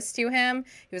did this to him.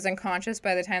 He was unconscious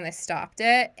by the time they stopped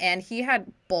it, and he had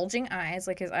bulging eyes,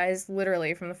 like his eyes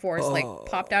literally from the force like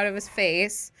popped out of his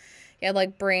face. He had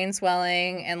like brain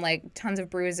swelling and like tons of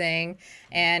bruising,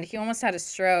 and he almost had a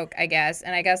stroke, I guess.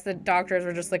 And I guess the doctors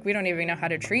were just like, we don't even know how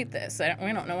to treat this.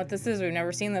 We don't know what this is. We've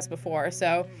never seen this before.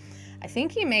 So I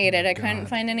think he made it. I couldn't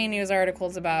find any news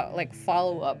articles about like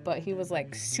follow-up, but he was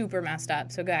like super messed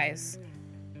up. So guys,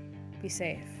 be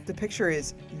safe. The picture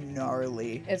is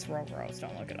gnarly. It's real gross.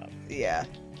 Don't look it up. Yeah,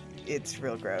 it's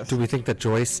real gross. Do we think that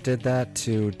Joyce did that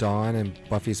to Dawn and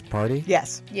Buffy's party?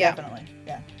 Yes. Yeah. Definitely.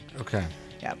 Yeah. Okay.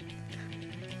 Yep.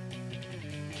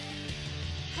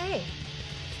 Hey.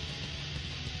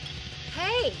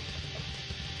 Hey.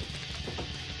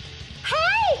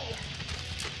 Hey!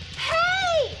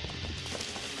 Hey!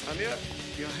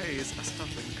 Your hay is a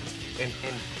stuffing custard. And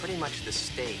pretty much the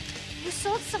state. You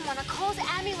sold someone a Cole's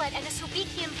amulet and a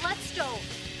Sobikian bloodstone.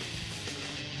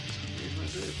 I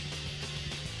did.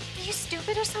 Are you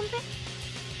stupid or something?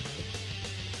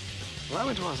 Allow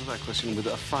me to answer that question with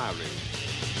a firing.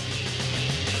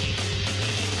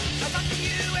 I talk to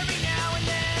you every now and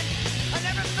then. I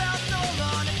never felt so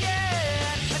alone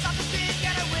again. I talk to speak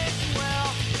and I wish you well.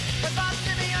 If I'm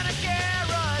sitting on a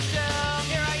carousel,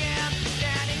 here I am,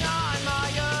 standing on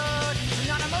my own.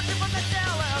 Not a motion from the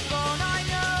telephone, I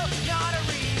know, not a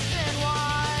reason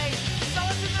why.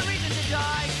 Solace is a reason to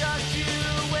die, just to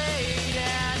wait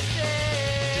and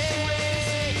stay.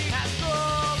 As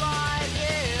cool life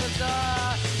is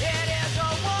it is a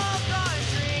walk on a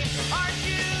dream. Aren't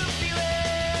you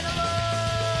feeling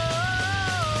alone?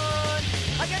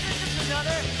 I guess it's just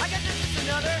another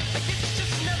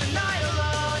night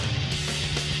alone.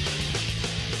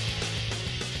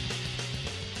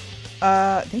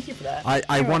 Thank you for that.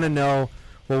 I want to know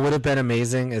what would have been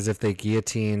amazing is if they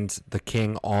guillotined the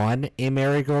king on a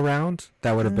merry-go-round.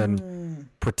 That would have been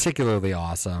particularly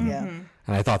awesome. Yeah.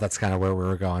 And I thought that's kind of where we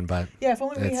were going, but Yeah, if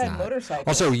only we it's had not. motorcycles.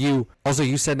 Also, you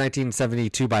said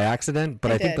 1972 by accident,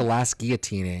 but I I think did. the last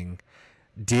guillotining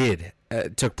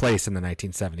took place in the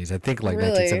 1970s. I think like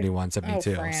Really? 1971, 72. Oh,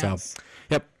 So, France.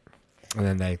 yep. And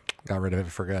then they got rid of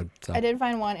it for good. So I did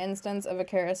find one instance of a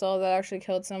carousel that actually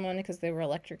killed someone because they were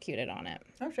electrocuted on it.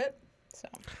 Oh shit. So,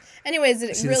 anyways,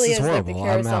 it See, really this is is like the horrible.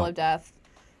 I'm carousel out. of death.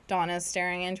 Donna's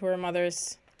staring into her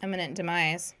mother's imminent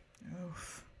demise.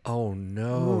 Oh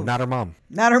no, not her mom.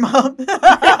 Not her mom.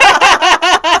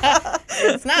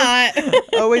 It's not.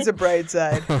 Always a bright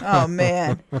side. Oh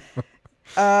man.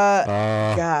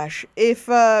 Gosh, if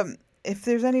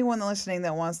there's anyone listening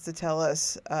that wants to tell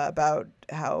us about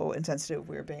how insensitive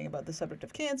we're being about the subject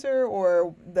of cancer,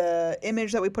 or the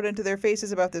image that we put into their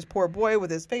faces about this poor boy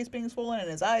with his face being swollen and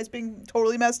his eyes being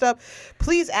totally messed up,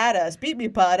 please add us. Beat Me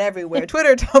Pod everywhere.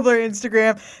 Twitter, Tumblr,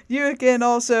 Instagram. You can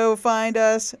also find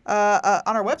us on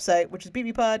our website, which is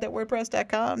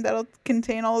beatmepod.wordpress.com. That'll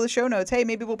contain all of the show notes. Hey,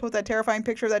 maybe we'll put that terrifying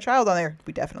picture of that child on there.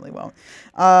 We definitely won't.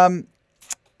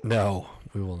 No,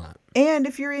 we will not. And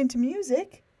if you're into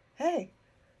music, hey,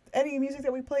 any music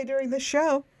that we play during this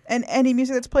show and any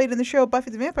music that's played in the show Buffy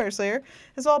the Vampire Slayer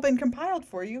has all been compiled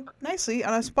for you nicely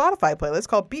on a Spotify playlist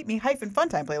called Beat Me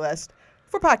Funtime Playlist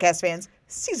for podcast fans,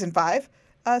 season 5.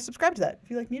 Subscribe to that if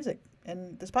you like music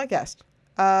and this podcast.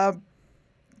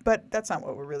 But that's not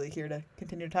what we're really here to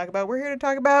continue to talk about. We're here to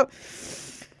talk about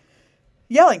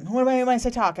yelling. When I say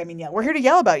talk, I mean yell. We're here to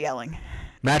yell about yelling.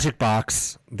 Magic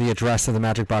Box. The address of the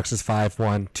Magic Box is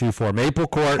 5124 Maple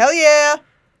Court. Hell yeah!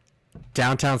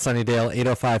 Downtown Sunnydale,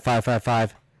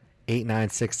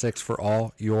 805-555-8966 for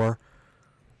all your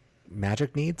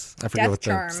magic needs. I forget Death what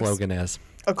charms. the slogan is.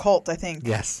 Occult, I think.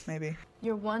 Yes. Maybe.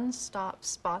 Your one-stop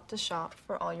spot to shop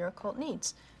for all your occult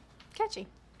needs. Catchy.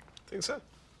 Think so?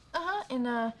 Uh-huh, in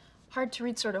a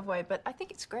hard-to-read sort of way, but I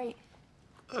think it's great.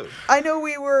 Oh. I know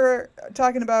we were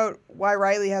talking about why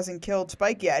Riley hasn't killed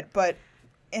Spike yet,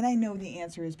 and I know the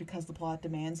answer is because the plot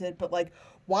demands it, but like,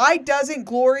 why doesn't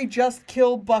Glory just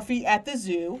kill Buffy at the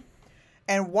zoo?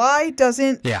 And why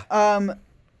doesn't the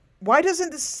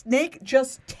snake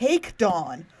just take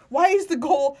Dawn? Why is the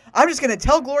goal, I'm just going to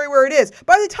tell Glory where it is.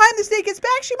 By the time the snake gets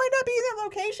back, she might not be in that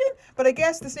location. But I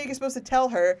guess the snake is supposed to tell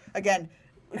her, again,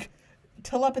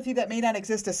 telepathy that may not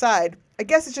exist aside, I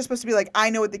guess it's just supposed to be like, I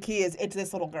know what the key is. It's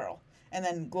this little girl. And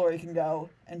then Glory can go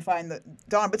and find the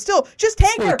Dawn. But still, just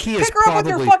take her. Pick her up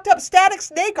with her fucked up static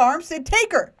snake arms and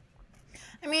take her.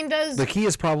 I mean, does... The key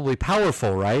is probably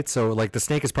powerful, right? So, like, the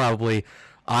snake is probably,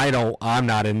 I'm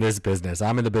not in this business.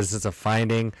 I'm in the business of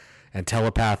finding and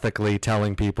telepathically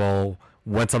telling people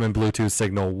when I'm in Bluetooth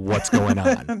signal what's going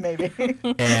on. Maybe.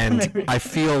 And Maybe. I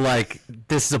feel like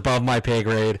this is above my pay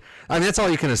grade. I mean, that's all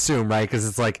you can assume, right? Because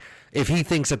it's like, if he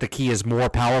thinks that the key is more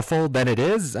powerful than it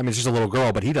is, I mean, she's a little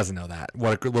girl, but he doesn't know that,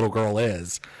 what a little girl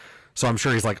is. So I'm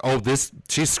sure he's like,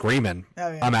 she's screaming.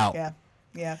 Oh, yeah. I'm out. Yeah.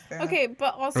 Yeah. Fair Okay,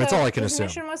 but also, That's all I can his assume.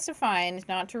 mission was to find,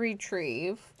 not to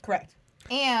retrieve. Correct.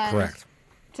 And Correct.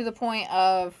 to the point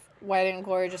of why didn't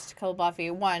Glory just kill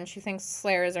Buffy? One, she thinks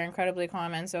Slayers are incredibly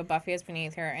common, so Buffy is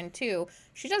beneath her. And two,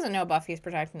 she doesn't know Buffy's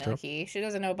protecting the key. She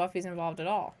doesn't know Buffy's involved at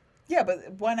all. Yeah,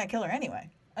 but why not kill her anyway?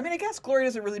 I mean, I guess Glory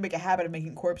doesn't really make a habit of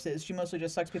making corpses. She mostly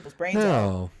just sucks people's brains out.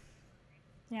 No.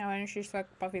 Yeah, why didn't she suck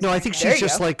Buffy's No, I brains think out? she's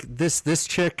just like, this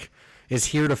chick is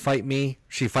here to fight me.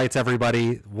 She fights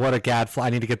everybody. What a gadfly. I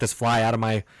need to get this fly out of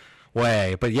my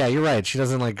way. But yeah, you're right. She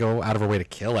doesn't like go out of her way to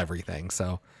kill everything.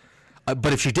 So,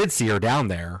 but if she did see her down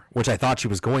there, which I thought she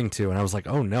was going to, and I was like,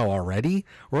 oh no, already?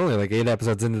 We're only like 8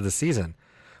 episodes into the season.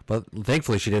 But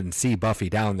thankfully she didn't see Buffy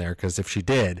down there, because if she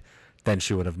did, then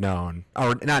she would have known.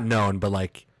 Or not known, but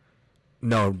like,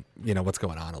 know, what's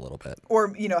going on a little bit.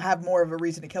 Or, have more of a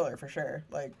reason to kill her for sure.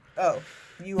 Like, oh,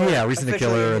 you are Yeah, reason to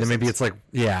kill her, and then maybe nuisance. it's like,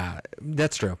 yeah,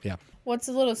 that's true, yeah. What's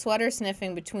a little sweater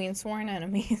sniffing between sworn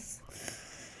enemies?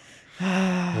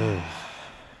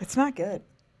 It's not good.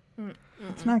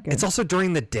 It's not good. It's also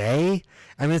during the day.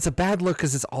 I mean, it's a bad look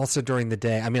because it's also during the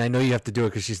day. I mean, I know you have to do it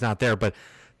because she's not there, but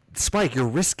Spike, you're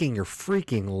risking your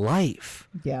freaking life.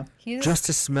 Yeah. Just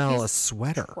to smell a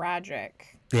sweater.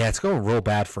 Tragic. Yeah, it's going real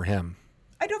bad for him.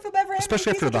 I don't feel bad for him.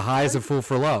 Especially after the highs of Fool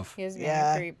for Love. He is being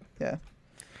a creep. Yeah.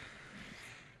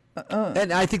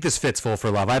 And I think this fits Fool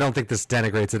for Love. I don't think this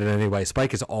denigrates it in any way.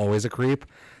 Spike is always a creep,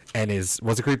 and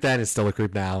was a creep then, is still a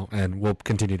creep now, and will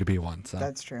continue to be one. So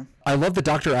That's true. I love the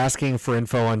doctor asking for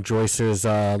info on Joyce's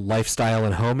lifestyle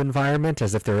and home environment,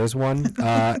 as if there is one.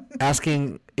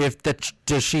 Asking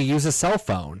does she use a cell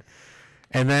phone?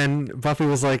 And then Buffy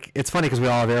was like, it's funny because we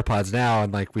all have AirPods now,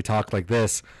 and like we talk like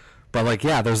this, but like,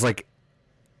 yeah, there's like,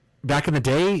 back in the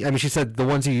day, I mean, she said the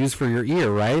ones you use for your ear,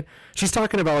 right? She's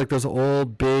talking about like those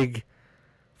old big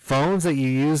phones that you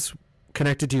use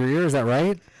connected to your ear. Is that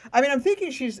right? I mean, I'm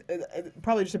thinking she's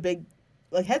probably just a big,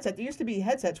 like, headset. There used to be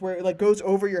headsets where it like goes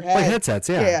over your head. Like headsets,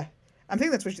 yeah. Yeah. I'm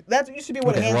thinking that used to be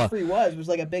what a hands-free was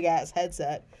like a big ass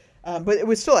headset. But it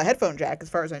was still a headphone jack, as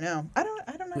far as I know. I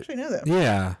don't actually know though.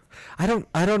 Yeah, I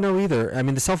don't know either. I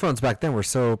mean, the cell phones back then were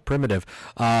so primitive.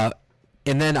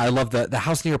 And then I love the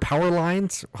house near power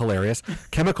lines, hilarious.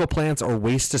 Chemical plants or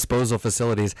waste disposal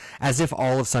facilities, as if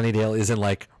all of Sunnydale isn't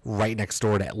like right next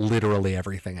door to literally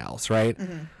everything else, right?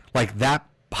 Mm-hmm. Like that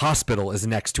hospital is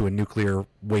next to a nuclear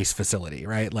waste facility,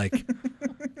 right? Like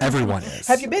everyone is.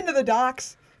 Have you been to the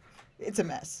docks? It's a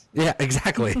mess. Yeah,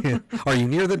 exactly. Are you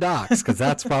near the docks? Because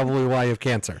that's probably why you have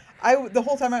cancer. The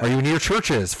whole time Are you near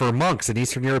churches for monks in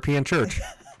Eastern European Church?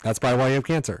 That's probably why you have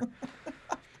cancer.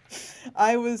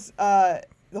 I was the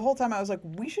whole time I was like,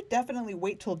 we should definitely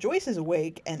wait till Joyce is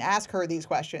awake and ask her these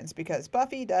questions because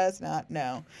Buffy does not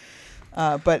know.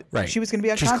 But Right. she was going to be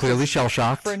She's unconscious. clearly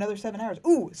shell-shocked. For another 7 hours.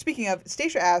 Ooh, speaking of,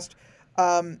 Stacia asked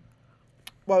while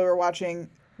we were watching,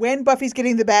 when Buffy's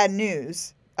getting the bad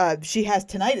news, she has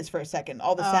tinnitus for a second.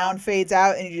 All the sound fades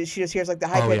out and she just hears like the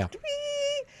high pitch. yeah.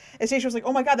 And Stacia was like,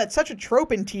 oh my God, that's such a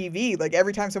trope in TV. Like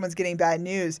every time someone's getting bad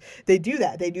news, they do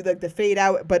that. They do like the fade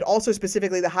out, but also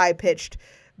specifically the high pitched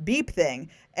beep thing.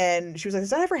 And she was like,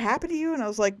 does that ever happen to you? And I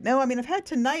was like, no, I mean, I've had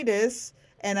tinnitus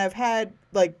and I've had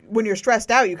like when you're stressed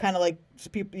out, you kind of like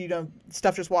people,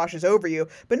 stuff just washes over you,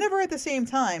 but never at the same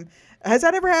time. Has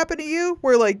that ever happened to you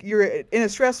where like you're in a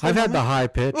stressful I've had moment? the high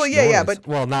pitch. Well, yeah, but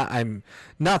I'm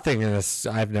not thinking this.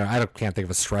 Can't think of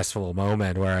a stressful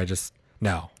moment where I just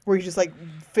no. Where you just like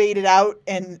faded out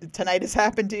and tinnitus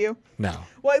happened to you? No.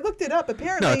 Well, I looked it up.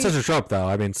 Apparently, No, it's such a trope though.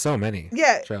 I mean, so many.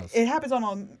 Yeah, shows. it happens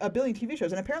on a billion TV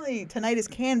shows, and apparently tinnitus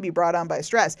can be brought on by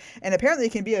stress, and apparently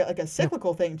it can be like a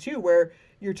cyclical thing too, where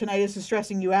your tinnitus is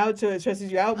stressing you out, so it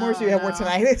stresses you out more, so you have more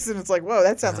tinnitus, and it's like, whoa,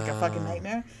 that sounds like a fucking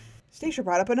nightmare. Stacia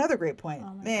brought up another great point.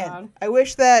 Man, God. I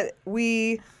wish that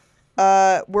we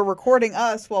were recording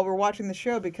us while we're watching the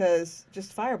show because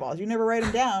just fireballs. You never write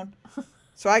them down.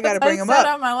 So I got to bring them up.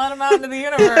 I let him out into the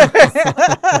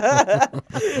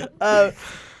universe.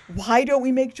 why don't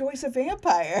we make Joyce a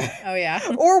vampire? Oh, yeah.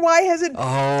 Or why hasn't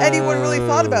anyone really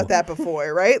thought Oh. about that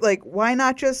before, right? Like, why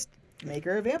not just make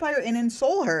her a vampire and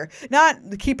ensoul her? Not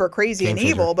keep her crazy Game and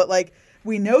changer. evil, but like,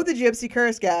 we know the Gypsy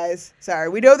Curse guys. Sorry,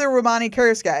 we know the Romani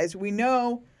Curse guys. We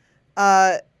know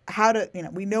how to,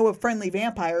 we know a friendly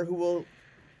vampire who will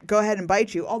go ahead and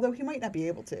bite you, although he might not be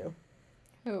able to.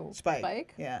 Who?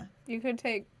 Spike. Yeah. You could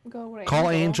go with Call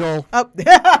Angel. Oh,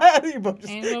 you both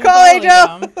just, Angel call with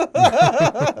Angel.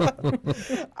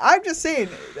 I'm just saying,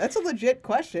 that's a legit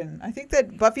question. I think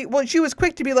that Buffy, well, she was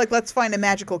quick to be like, let's find a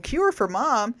magical cure for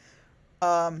Mom.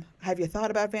 Have you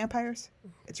thought about vampires?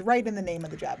 It's right in the name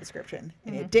of the job description.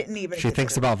 And it didn't even. She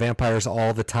thinks about vampires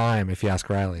all the time, if you ask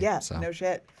Riley. Yeah, so. no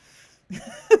shit.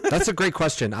 That's a great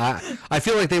question. I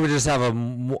feel like they would just have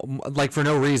like for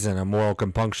no reason, a moral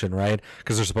compunction, right?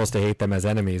 Because they're supposed to hate them as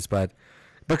enemies, but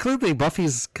clearly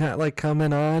Buffy's kind of like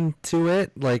coming on to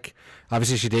it. Like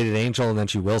obviously she dated Angel and then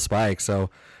she will Spike, so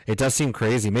it does seem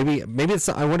crazy. Maybe it's.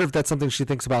 I wonder if that's something she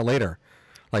thinks about later.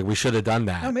 Like we should have done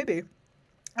that. Oh, maybe.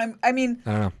 I don't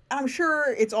know. I'm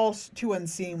sure it's all too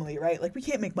unseemly, right? Like we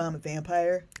can't make Mom a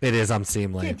vampire. It is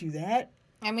unseemly. Can't do that.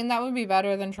 I mean, that would be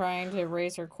better than trying to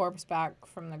raise her corpse back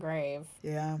from the grave.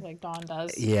 Yeah. Like Dawn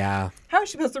does. Yeah. How is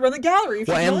she supposed to run the gallery if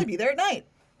she Well, can and- only be there at night?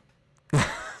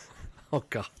 Oh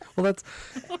God. Well,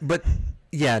 but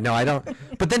yeah, no, I don't.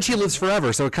 But then she lives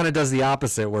forever, so it kind of does the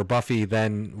opposite, where Buffy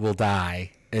then will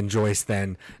die, and Joyce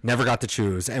then never got to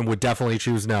choose, and would definitely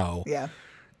choose no. Yeah.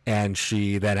 And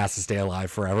she then has to stay alive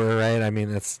forever, right? I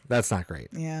mean, that's not great.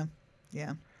 Yeah.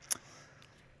 Yeah.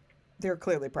 They're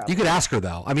clearly problems. You could ask her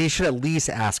though. I mean, you should at least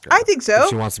ask her. I think so. If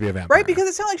she wants to be a vampire, Right? Because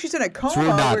it's not like she's in a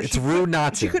coma. It's rude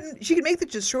not She to. She could make the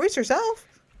choice herself.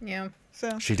 Yeah.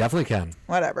 So She definitely can.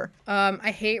 whatever. I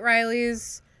hate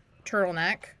Riley's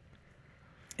turtleneck.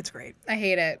 It's great. I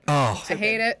hate it. Oh. I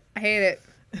hate it. I hate it.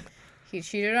 He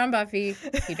cheated on Buffy.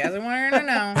 He doesn't want her to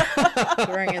know. He's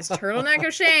wearing his turtleneck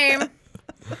of shame.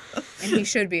 And he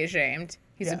should be ashamed.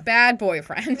 He's a bad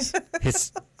boyfriend.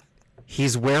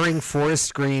 He's wearing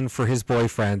forest green for his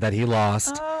boyfriend that he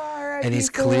lost, and he's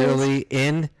clearly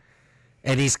in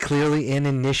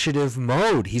initiative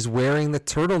mode. He's wearing the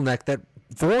turtleneck that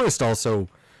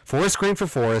Forrest green for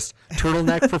Forrest,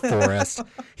 turtleneck for Forrest.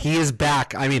 He is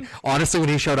back. I mean, honestly, when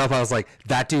he showed up, I was like,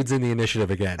 that dude's in the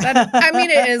initiative again. I mean,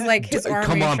 it is like his army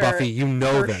Come on, shirt, Buffy, you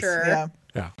know for this. Sure. Yeah.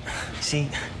 Yeah. See,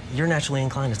 you're naturally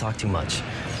inclined to talk too much. I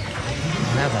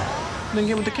don't have that. Then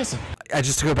get with the kissing.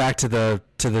 Just to go back to the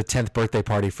 10th birthday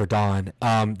party for Dawn.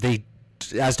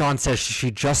 As Dawn says,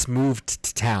 she just moved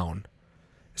to town.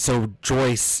 So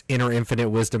Joyce, in her infinite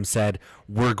wisdom, said,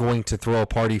 "We're going to throw a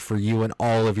party for you and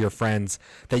all of your friends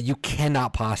that you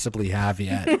cannot possibly have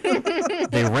yet."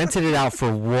 They rented it out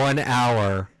for 1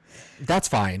 hour. That's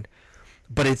fine.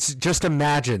 But it's just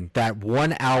imagine that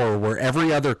 1 hour where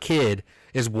every other kid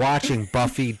is watching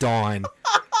Buffy Dawn.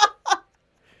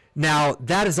 Now,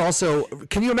 that is also,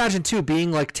 can you imagine too,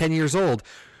 being like 10 years old?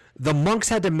 The monks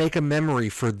had to make a memory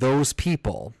for those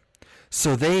people.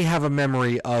 So they have a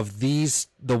memory of the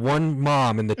one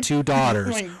mom and the two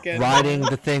daughters my goodness. riding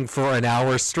the thing for an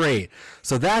hour straight.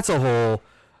 So that's a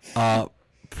whole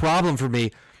problem for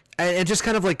me. And it just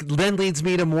kind of like then leads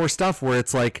me to more stuff where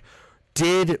it's like,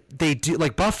 did they do,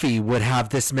 like Buffy would have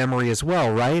this memory as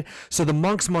well, right? So the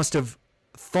monks must have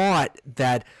thought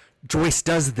that Joyce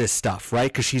does this stuff,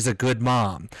 right? Because she's a good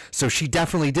mom. So she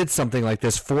definitely did something like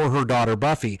this for her daughter,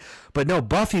 Buffy. But no,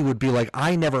 Buffy would be like,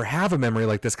 I never have a memory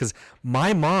like this because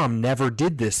my mom never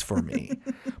did this for me.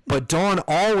 But Dawn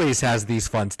always has these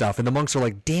fun stuff. And the monks are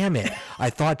like, damn it,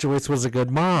 I thought Joyce was a good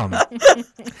mom.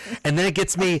 And then it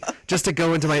gets me, just to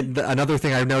go into another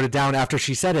thing I noted down after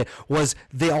she said it, was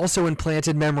they also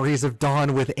implanted memories of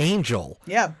Dawn with Angel.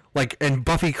 Yeah. Like, and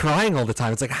Buffy crying all the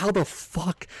time. It's like, how the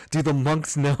fuck do the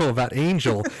monks know about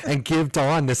Angel and give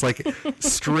Dawn this like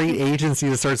straight agency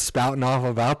to start spouting off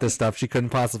about this stuff she couldn't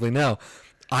possibly know?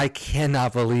 I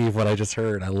cannot believe what I just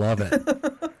heard. I love it.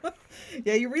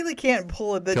 Yeah, you really can't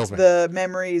pull Kills me. the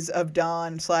memories of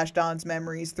Dawn/Dawn's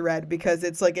memories thread because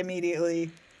it's like immediately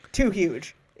too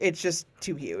huge. It's just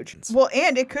too huge. Well,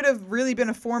 and it could have really been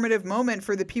a formative moment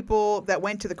for the people that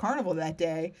went to the carnival that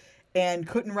day and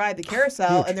couldn't ride the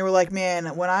carousel. And they were like,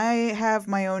 man, when I have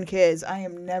my own kids, I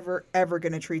am never, ever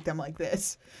going to treat them like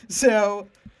this. So,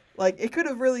 like, it could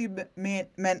have really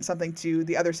meant something to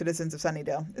the other citizens of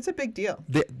Sunnydale. It's a big deal.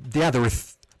 There were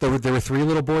three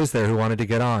little boys there who wanted to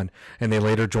get on, and they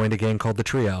later joined a gang called the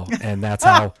Trio, and that's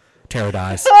how Tara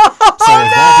dies. So if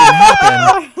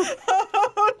that didn't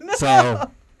happen, so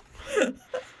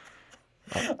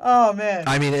oh man,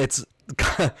 I mean, it's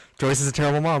Joyce is a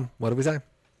terrible mom. What do we say?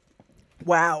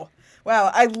 Wow.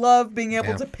 Wow, I love being able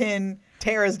Yeah. to pin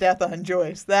Tara's death on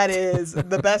Joyce. That is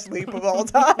the best leap of all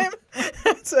time.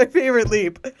 It's my favorite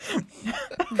leap.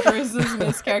 Bruce's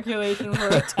miscalculation for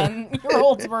a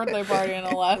 10-year-old's birthday party in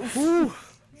a left.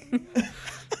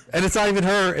 And it's not even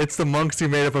her. It's the monks who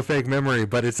made up a fake memory.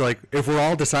 But it's like, if we're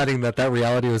all deciding that that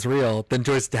reality was real, then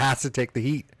Joyce has to take the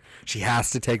heat. She has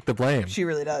to take the blame. She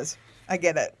really does. I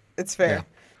get it. It's fair.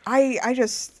 Yeah. I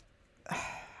just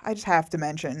have to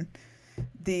mention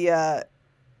the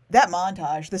that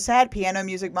montage, the sad piano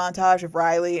music montage of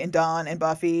Riley and Dawn and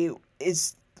Buffy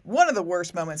is one of the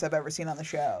worst moments I've ever seen on the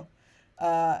show.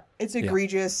 It's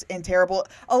egregious and terrible.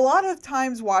 A lot of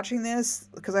times watching this,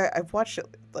 because I've watched it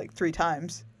like 3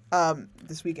 times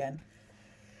this weekend,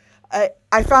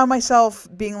 I found myself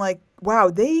being like, wow,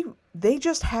 they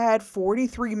just had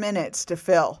 43 minutes to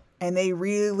fill. And they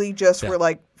really just were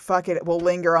like, fuck it, we'll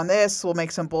linger on this. We'll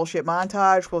make some bullshit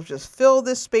montage. We'll just fill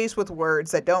this space with words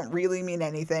that don't really mean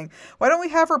anything. Why don't we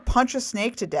have her punch a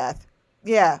snake to death?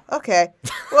 Yeah, okay,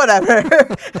 whatever.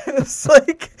 It's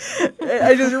like,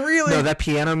 I just really... No, that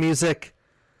piano music,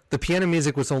 the piano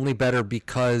music was only better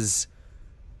because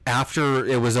after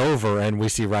it was over and we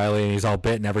see Riley and he's all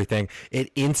bit and everything,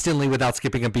 it instantly, without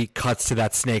skipping a beat, cuts to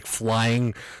that snake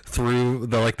flying through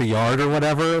the yard or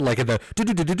whatever. Like the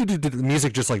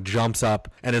music just like jumps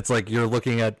up and it's like you're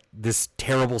looking at this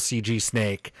terrible CG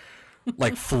snake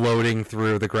like floating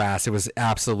through the grass. It was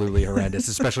absolutely horrendous,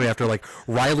 especially after like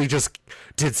Riley just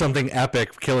did something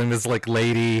epic, killing this like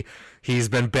lady. He's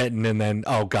been bitten, and then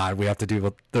oh god, we have to deal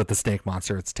with the snake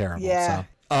monster. It's terrible. Yeah. So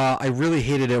I really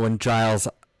hated it when Giles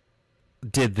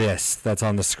did this. That's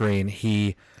on the screen.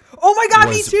 He. Oh my god,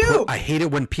 me too. I hate it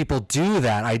when people do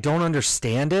that. I don't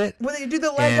understand it. When they do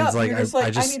the leg up, like, you're just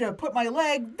like, I need to put my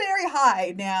leg very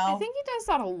high now. I think he does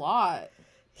that a lot.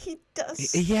 He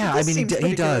does. Yeah, I mean,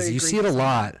 he does. You see it a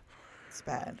lot. It's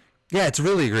bad. Yeah, it's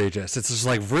really egregious. It's just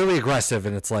like really aggressive,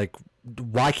 and it's like,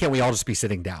 why can't we all just be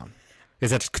sitting down? Is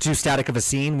that too static of a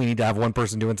scene? We need to have one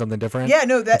person doing something different? Yeah,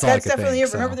 no, that's all I could definitely think,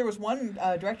 it. Remember, there was one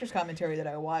director's commentary that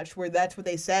I watched where that's what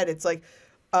they said. It's like,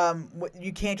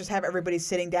 you can't just have everybody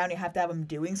sitting down. You have to have them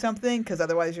doing something because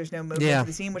otherwise there's no movement to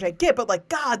the scene, which I get. But like,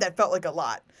 God, that felt like a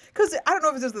lot. Because I don't know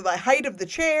if it was the height of the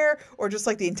chair or just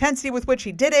like the intensity with which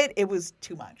he did it. It was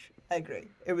too much. I agree.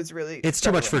 It was really. It's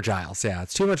too much for Giles. Yeah,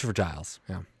 it's too much for Giles.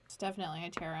 Yeah. It's definitely a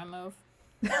Tara move.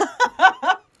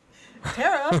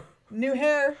 Tara, new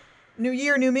hair, new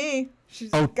year, new me. She's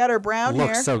got her brown hair.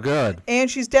 Looks so good.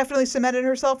 And she's definitely cemented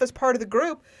herself as part of the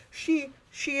group. She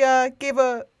gave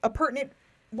a pertinent,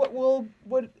 what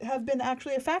would have been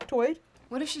actually a factoid.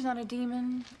 What if she's not a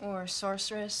demon, or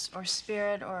sorceress, or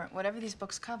spirit, or whatever these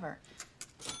books cover?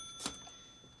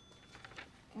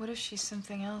 What if she's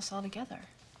something else altogether?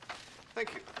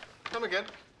 Thank you. Come again.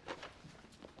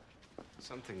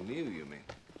 Something new, you mean?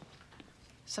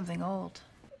 Something old.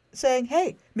 Saying,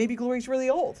 hey, maybe Glory's really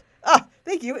old. Ah,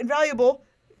 thank you. Invaluable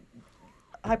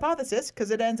hypothesis,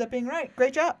 because it ends up being right.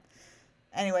 Great job.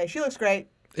 Anyway, she looks great.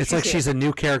 She's a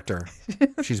new character.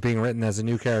 She's being written as a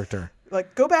new character.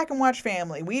 Like, go back and watch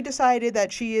Family. We decided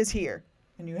that she is here,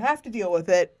 and you have to deal with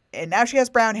it. And now she has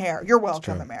brown hair. You're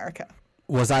welcome, America.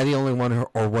 Was I the only one,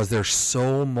 or was there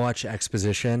so much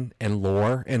exposition and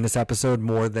lore in this episode,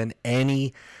 more than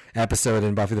any episode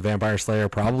in Buffy the Vampire Slayer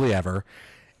probably ever,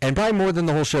 and probably more than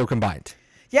the whole show combined?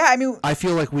 Yeah, I mean, I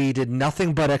feel like we did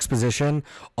nothing but exposition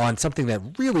on something that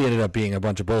really ended up being a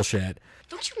bunch of bullshit.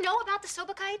 Don't you know about the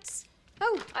Sobakites?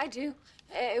 Oh, I do.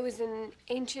 It was an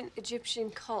ancient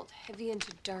Egyptian cult heavy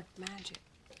into dark magic.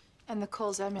 And the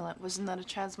Cole's amulet, wasn't that a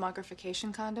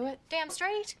transmogrification conduit? Damn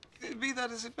straight. Be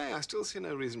that as it may, I still see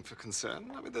no reason for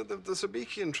concern. I mean, the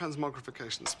Sabikian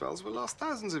transmogrification spells were lost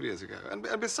thousands of years ago. And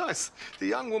besides, the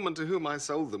young woman to whom I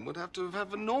sold them would have to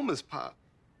have enormous power.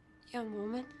 Young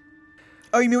woman?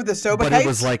 Oh, you mean with the Sobakites? But it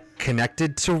was like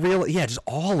connected to real, yeah, just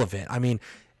all of it. I mean,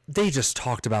 they just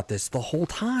talked about this the whole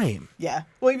time. Yeah.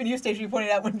 Well, even you, Stacey, you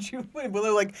pointed out when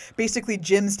Willow like basically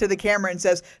jims to the camera and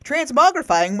says,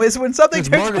 transmogrifying was when something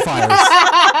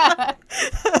Transmogrifiers.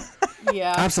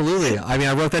 Yeah. Absolutely. I mean,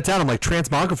 I wrote that down. I'm like,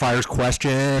 transmogrifiers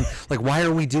question. Like, why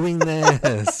are we doing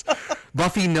this?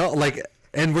 Buffy,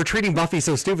 and we're treating Buffy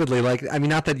so stupidly. Like, I mean,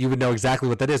 not that you would know exactly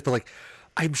what that is, but like,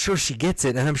 I'm sure she gets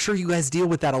it, and I'm sure you guys deal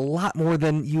with that a lot more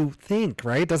than you think,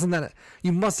 right? Doesn't that...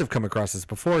 You must have come across this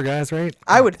before, guys, right?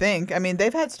 I would think. I mean,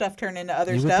 they've had stuff turn into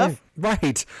other stuff.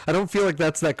 Right. I don't feel like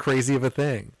that's that crazy of a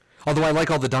thing. Although I like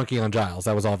all the dunking on Giles.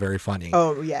 That was all very funny.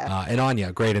 Oh, yeah. And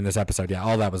Anya, great in this episode. Yeah,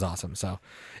 all that was awesome. So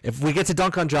if we get to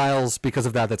dunk on Giles because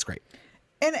of that, that's great.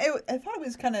 And I thought it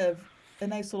was kind of a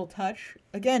nice little touch.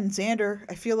 Again, Xander,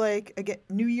 I feel like, again,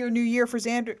 new year for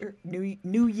Xander.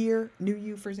 New year, new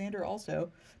you for Xander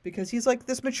also. Because he's like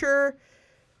this mature,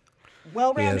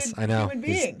 well-rounded human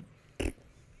being.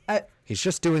 He's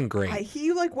just doing great.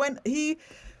 He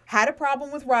had a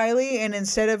problem with Riley, and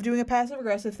instead of doing a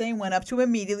passive-aggressive thing, went up to him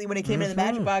immediately when he came into the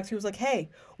magic box. He was like, hey,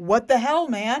 what the hell,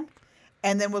 man?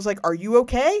 And then was like, are you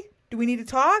okay? Do we need to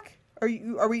talk? Are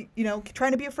we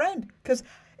trying to be a friend? Because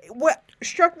what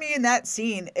struck me in that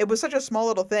scene, it was such a small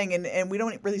little thing, and we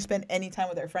don't really spend any time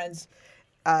with our friends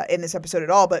in this episode at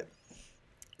all, but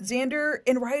Xander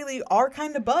and Riley are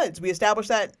kind of buds. We established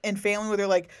that in Family where they're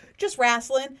like just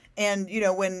wrestling, and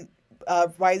when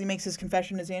Riley makes his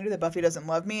confession to Xander that Buffy doesn't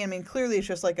love me, I mean, clearly it's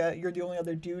just like you're the only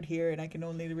other dude here, and I can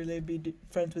only really be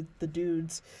friends with the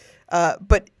dudes.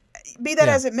 But be that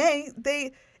as it may,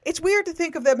 it's weird to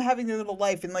think of them having their little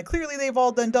life, and like clearly they've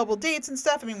all done double dates and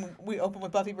stuff. I mean, we open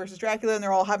with Buffy versus Dracula, and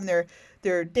they're all having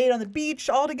their date on the beach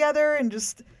all together, and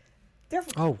just they're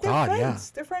friends. Yeah.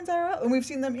 They're friends IRL, and we've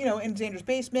seen them, in Xander's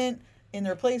basement, in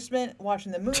their replacement,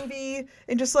 watching the movie,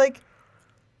 and just like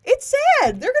it's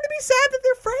sad. They're gonna be sad that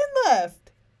their friend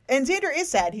left, and Xander is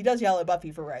sad. He does yell at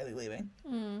Buffy for Riley leaving.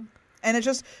 And it's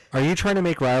just... Are you trying to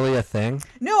make Riley a thing?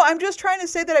 No, I'm just trying to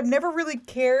say that I've never really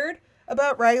cared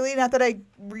about Riley. Not that I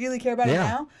really care about it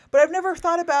now, but I've never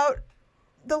thought about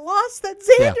the loss that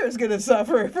Xander's going to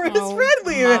suffer for his friend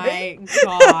leaving.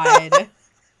 My God.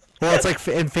 Well, it's like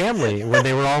in Family when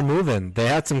they were all moving. They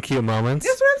had some cute moments.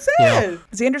 That's what I'm saying.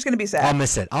 Xander's going to be sad. I'll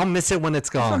miss it. I'll miss it when it's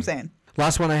gone. That's what I'm saying.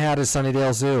 Last one I had is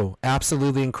Sunnydale Zoo.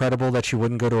 Absolutely incredible that she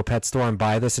wouldn't go to a pet store and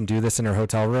buy this and do this in her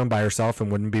hotel room by herself and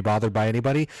wouldn't be bothered by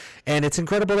anybody. And it's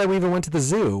incredible that we even went to the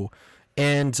zoo.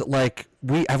 And like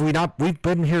we've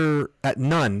been here at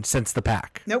none since the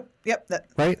pack. Nope. Yep.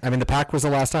 Right? I mean, the pack was the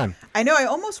last time. I know. I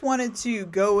almost wanted to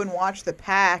go and watch the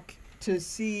pack to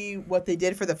see what they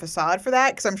did for the facade for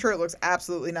that, because I'm sure it looks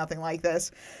absolutely nothing like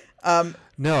this.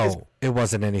 No, it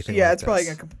wasn't anything. Yeah, like it's probably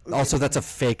gonna. Also, that's a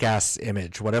fake ass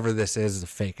image. Whatever this is a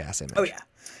fake ass image. Oh yeah,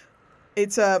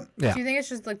 it's Do you think it's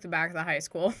just like the back of the high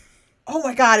school? Oh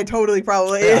my God, it totally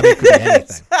probably Yeah, is. I mean, it could be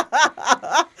anything.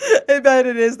 I bet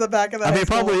it is the back of the high it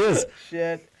school. probably is.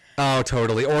 Shit. Oh,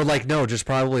 totally. Or like no, just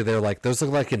probably they're like those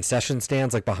look like concession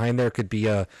stands. Like behind there could be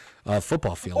a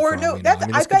football field. Or no, that's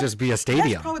this could just be a stadium.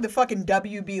 That's probably the fucking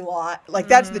WB lot. Like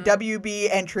that's the WB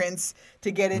entrance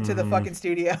to get into the fucking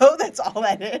studio. That's all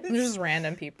that is. They're just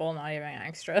random people, not even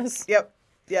extras. Yep.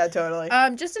 Yeah, totally.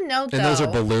 Just a note though. And those are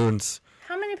balloons.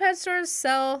 How many pet stores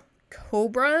sell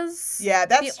cobras? Yeah,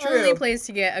 that's the true. only place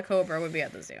to get a cobra would be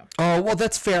at the zoo. Oh well,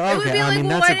 that's fair. It would Okay, be I like, mean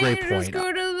well, that's why a great didn't you point. just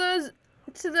go to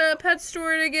the pet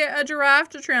store to get a giraffe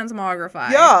to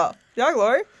transmogrify? Yeah,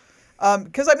 Glory.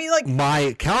 Because I mean, like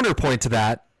My counterpoint to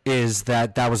that is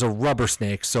that was a rubber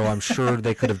snake, so I'm sure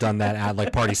they could have done that at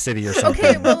like Party City or something.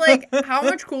 Okay, but like, how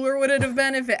much cooler would it have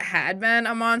been if it had been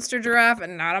a monster giraffe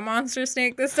and not a monster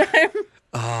snake this time?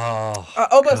 Oh,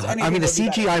 almost God. anything I mean, a would be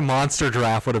better. CGI monster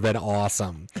giraffe would have been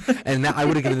awesome, and I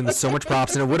would have given them so much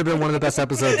props, and it would have been one of the best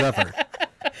episodes ever.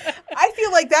 I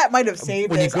feel like that might have saved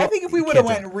When you this. go- I think if we you would have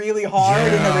can't went really hard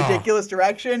in a Yeah. ridiculous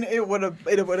direction, it would have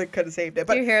could have saved it. Do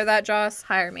But you hear that, Joss?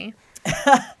 Hire me.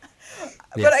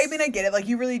 But I mean, I get it. Like,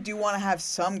 you really do want to have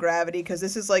some gravity because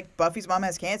this is like Buffy's mom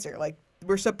has cancer. Like,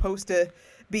 we're supposed to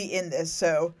be in this.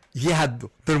 So Yeah,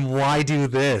 then why do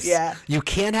this? Yeah. You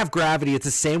can't have gravity. It's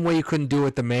the same way you couldn't do it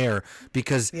with the mayor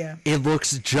because it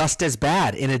looks just as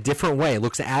bad in a different way. It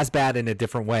looks as bad in a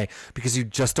different way because you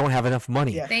just don't have enough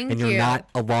money. Yeah. Thank and you're you. not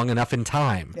long enough in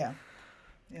time. yeah.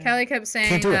 Kelly kept saying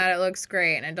Can't do that it looks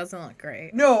great, and it doesn't look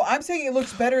great. No, I'm saying it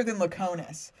looks better than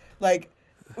Laconis. Like,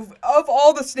 of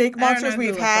all the snake I don't know monsters who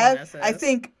we've had, Laconis I is.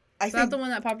 think Is that the one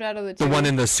that popped out of the The tube? one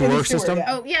in the sewer system? yeah.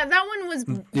 Oh, yeah, that one was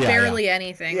yeah. barely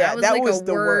anything. Yeah, that was that like was a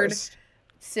the word worst.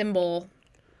 symbol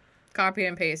copied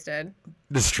and pasted.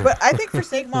 This is true. But I think for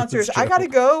snake monsters, I true. gotta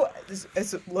go.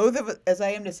 As loath as I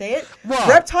am to say it, What?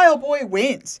 Reptile Boy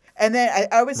wins, and then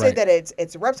I would say Right. that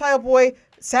it's Reptile Boy.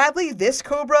 Sadly, this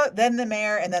Cobra, then the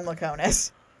Mayor, and then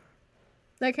Laconis.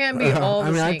 That can't be all the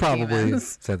I mean, I'd snake probably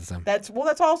demons. say the same. That's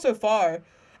all so far.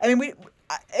 I mean,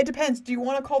 it depends. Do you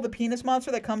want to call the penis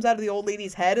monster that comes out of the old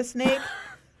lady's head a snake?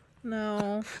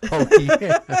 No. Oh,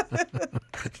 yeah.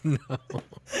 No.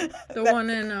 The one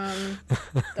in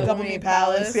Double Meat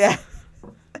Palace. Yeah.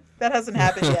 That hasn't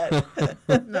happened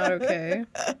yet. Not okay.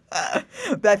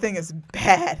 That thing is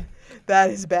bad.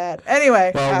 That is bad.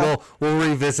 Anyway. Well, we'll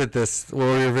revisit this.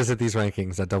 We'll revisit these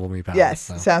rankings at Double Meat Palace. Yes,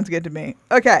 so. sounds good to me.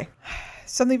 Okay.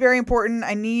 Something very important.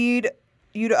 I need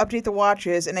you to update the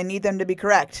watches, and I need them to be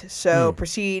correct. So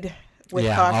proceed with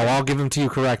yeah, caution. I'll give them to you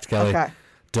correct, Kelly. Okay.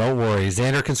 Don't worry.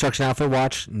 Xander construction outfit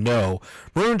watch? No.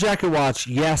 Maroon jacket watch?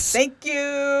 Yes. Thank you.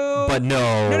 But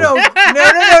no. No,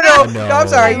 I'm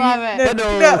sorry. I love it. But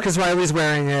no, because Riley's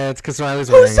wearing it. Because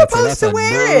Riley's wearing it. supposed So that's to a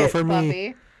wear no it? for me.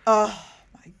 Buffy. Oh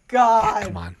my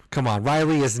God. Come on.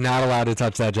 Riley is not allowed to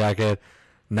touch that jacket.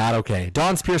 Not okay.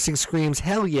 Dawn's piercing screams.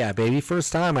 Hell yeah, baby.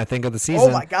 First time I think of the season.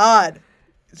 Oh my God.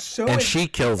 So And she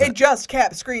kills it. it. Just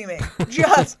kept screaming.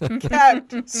 Just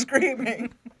kept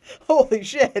screaming. Holy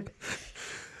shit.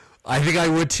 I think I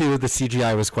would too. The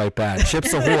CGI was quite bad.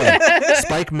 Chips Ahoy.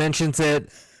 Spike mentions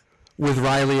it with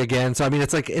Riley again. So I mean,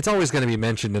 it's always going to be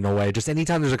mentioned in a way. Just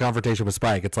anytime there's a confrontation with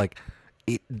Spike, it's like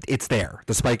it's there.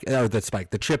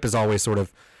 The chip is always sort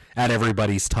of at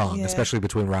everybody's tongue, especially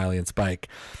between Riley and Spike.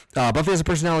 Buffy has a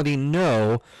personality,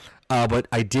 no. But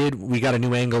we got a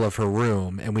new angle of her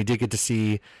room, and we did get to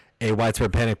see a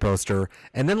Widespread Panic poster,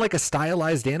 and then like a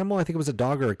stylized animal. I think it was a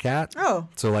dog or a cat. Oh.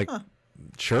 So like.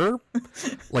 Sure.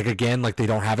 Like again, like they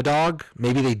don't have a dog.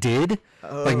 Maybe they did.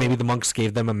 Like maybe the monks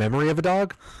gave them a memory of a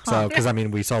dog. So because I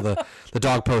mean we saw the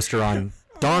dog poster on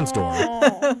Dawn's door.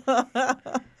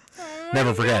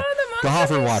 Never forget the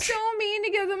Hoffman watch. So mean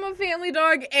to give them a family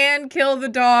dog and kill the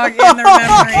dog in their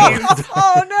memories.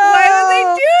 Oh no! Why would they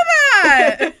do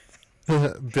that?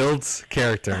 Builds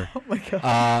character. Oh my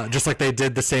God. Just like they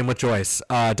did the same with Joyce.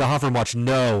 DeHoffman watch,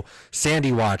 no.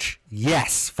 Sandy watch,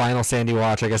 yes. Final Sandy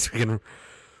watch. I guess we can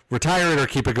retire it or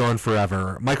keep it going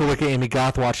forever. Michael Wickett, Amy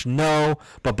Goth watch, no.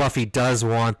 But Buffy does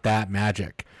want that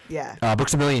magic. Yeah.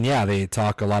 Books A Million, yeah. They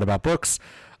talk a lot about books.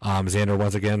 Xander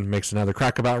once again makes another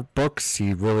crack about books.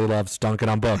 He really loves dunking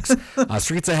on books.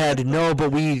 Streets Ahead, no.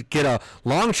 But we get a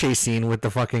long chase scene with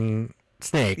the fucking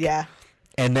snake. Yeah.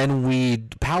 And then we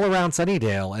pal around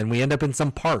Sunnydale, and we end up in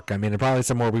some park. I mean, probably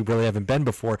somewhere we really haven't been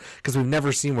before, because we've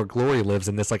never seen where Glory lives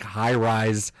in this like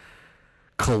high-rise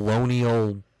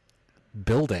colonial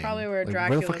building. Probably where Like,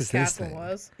 where the fuck Dracula's is this castle thing?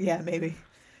 was. Yeah, maybe.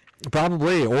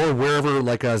 Probably, or wherever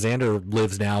like Xander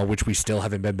lives now, which we still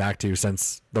haven't been back to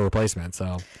since the replacement.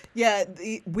 So Yeah,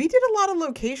 we did a lot of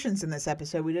locations in this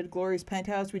episode. We did Glory's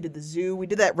penthouse. We did the zoo. We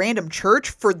did that random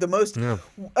church for the most. Yeah.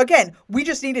 Again, we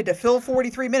just needed to fill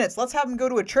 43 minutes. Let's have him go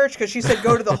to a church because she said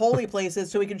go to the holy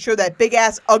places so we can show that big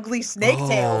ass ugly snake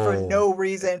tail for no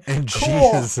reason. And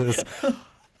Cool. Jesus.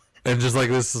 And just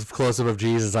like this close up of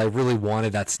Jesus, I really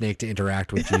wanted that snake to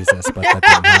interact with Jesus, but that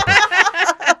didn't happen.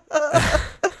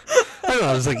 I don't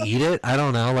know, just like eat it. I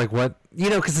don't know, like what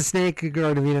because the snake could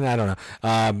grow to eat it. I don't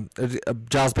know.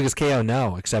 Giles' biggest KO,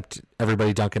 no, except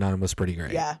everybody dunking on him was pretty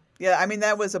great. Yeah. I mean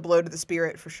that was a blow to the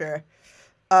spirit for sure.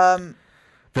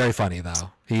 Very funny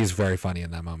though. He's very funny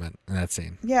in that moment in that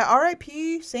scene. Yeah.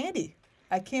 R.I.P. Sandy.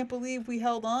 I can't believe we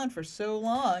held on for so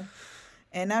long,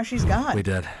 and now she's gone. We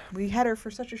did. We had her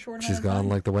for such a short amount She's of time. gone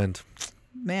like the wind.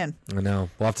 Man. I know.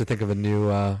 We'll have to think of a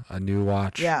new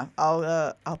watch. Yeah,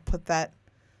 I'll put that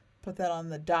on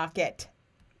the docket.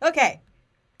 Okay.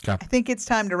 I think it's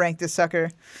time to rank this sucker,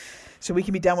 so we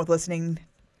can be done with listening.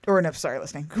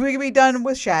 Listening. We can be done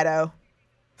with Shadow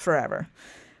forever.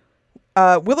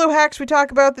 Willow Hacks. We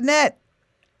talk about the net.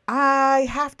 I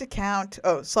have to count.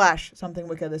 Something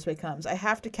Wicca this way comes. I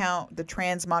have to count the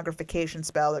transmogrification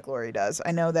spell that Glory does.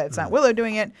 I know that it's not Willow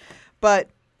doing it, but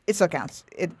it still counts.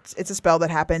 It's a spell that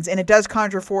happens, and it does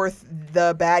conjure forth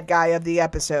the bad guy of the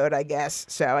episode, I guess.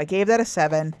 So I gave that a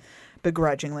 7,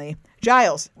 begrudgingly.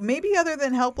 Giles, maybe other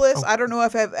than helpless, I don't know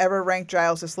if I've ever ranked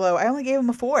Giles this low. I only gave him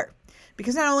a 4.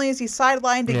 Because not only is he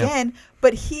sidelined again,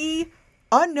 but he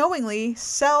unknowingly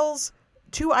sells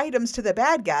 2 items to the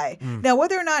bad guy. Now,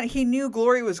 whether or not he knew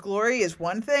Glory was Glory is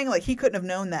one thing. Like, he couldn't have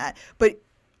known that. But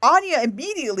Anya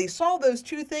immediately saw those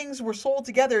 2 things were sold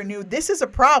together and knew this is a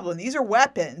problem. These are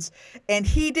weapons. And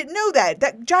he didn't know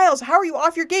that. Giles, how are you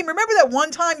off your game? Remember that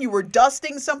one time you were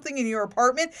dusting something in your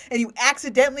apartment and you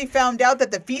accidentally found out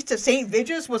that the Feast of St.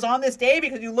 Vitus was on this day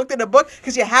because you looked at a book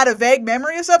because you had a vague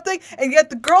memory of something? And yet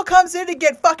the girl comes in to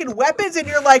get fucking weapons and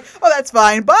you're like, oh, that's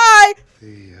fine. Bye.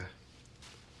 The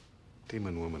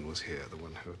demon woman was here, the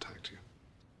one who attacked you.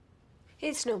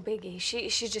 It's no biggie. She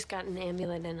just got an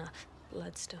amulet and a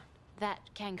bloodstone. That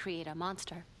can create a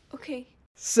monster. Okay.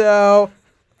 So,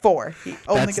 4. He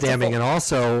only That's gets a damning. 4.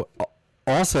 And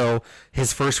also,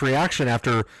 his first reaction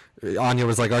after Anya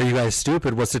was like, "Are you guys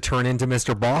stupid?" was to turn into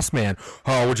Mr. Bossman.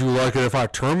 How would you like it if I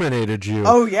terminated you?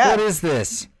 Oh, yeah. What is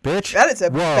this, bitch? That is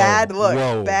a bad look.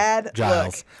 Whoa, Bad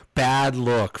Giles. look. Bad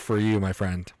look for you, my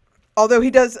friend. Although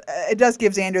it does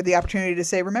give Xander the opportunity to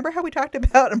say, remember how we talked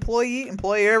about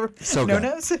employer So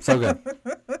no-nos? good. So good.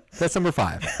 That's number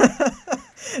 5.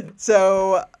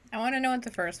 So I want to know what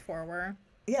the first 4 were.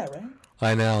 Yeah, right?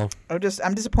 I know. I'm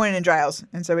disappointed in Giles,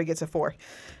 and so he gets a 4.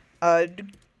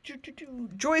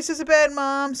 Joyce is a bad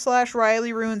mom /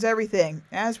 Riley ruins everything.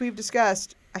 As we've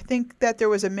discussed, I think that there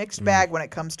was a mixed bag when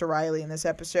it comes to Riley in this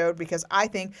episode, because I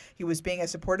think he was being as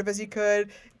supportive as he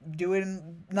could,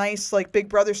 doing nice like big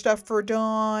brother stuff for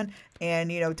Dawn,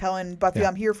 and telling Buffy,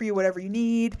 I'm here for you, whatever you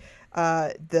need.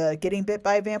 The getting bit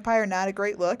by a vampire, not a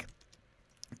great look,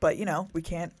 but we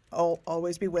can't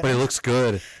always be winning. But he looks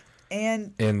good.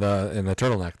 And in the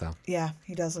turtleneck though. Yeah,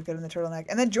 he does look good in the turtleneck.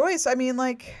 And then Joyce, I mean,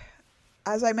 like,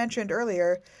 as I mentioned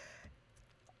earlier,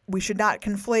 we should not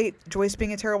conflate Joyce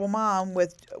being a terrible mom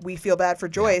with we feel bad for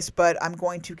Joyce, but I'm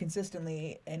going to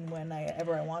consistently and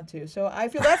whenever I want to. So I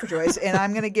feel bad for Joyce, and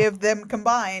I'm going to give them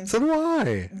combined. So do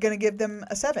I. I'm going to give them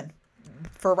a 7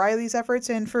 for Riley's efforts,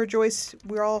 and for Joyce,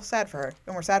 we're all sad for her.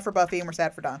 And we're sad for Buffy, and we're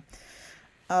sad for Dawn.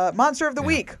 Monster of the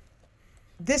Week.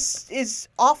 This is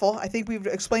awful. I think we've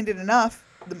explained it enough.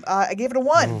 I gave it a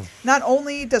 1. Not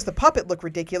only does the puppet look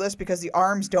ridiculous because the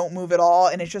arms don't move at all,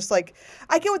 and it's just like,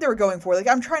 I get what they were going for. Like,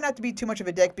 I'm trying not to be too much of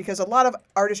a dick because a lot of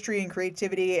artistry and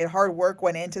creativity and hard work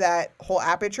went into that whole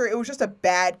aperture. It was just a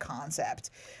bad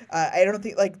concept. I don't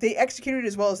think, like, they executed it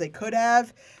as well as they could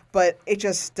have, but it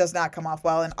just does not come off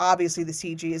well. And obviously the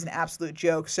CG is an absolute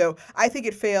joke. So I think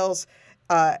it fails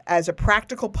as a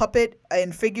practical puppet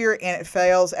and figure, and it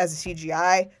fails as a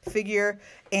CGI figure,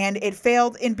 and it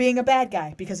failed in being a bad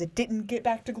guy because it didn't get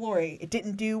back to glory. It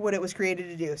didn't do what it was created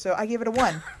to do. So I give it a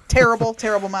 1. Terrible,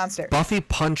 terrible monster. Buffy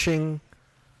punching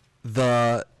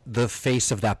the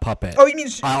face of that puppet. Oh, you mean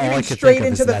straight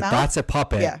into the mouth? That's a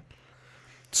puppet. Yeah.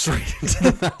 Straight into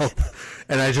the mouth.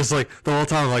 And I just like the whole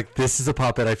time, like, this is a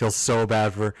puppet. I feel so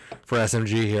bad for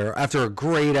SMG here. After a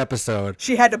great episode,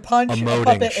 she had to punch a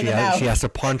puppet in the mouth. She has to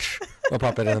punch a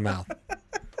puppet in the mouth.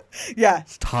 Yeah,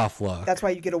 it's tough look. That's why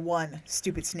you get a 1,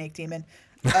 stupid snake demon.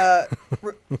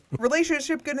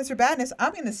 Relationship goodness or badness.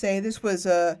 I'm going to say this was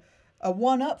a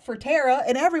 1-up for Tara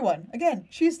and everyone. Again,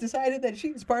 she's decided that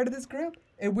she's part of this group,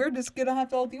 and we're just going to have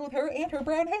to all deal with her and her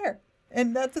brown hair.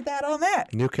 And that's that on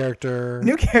that. New character.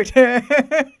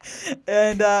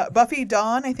 And Buffy,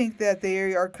 Dawn, I think that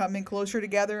they are coming closer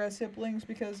together as siblings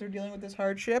because they're dealing with this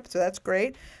hardship. So that's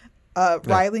great.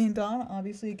 Riley and Dawn,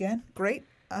 obviously, again, great.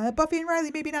 Buffy and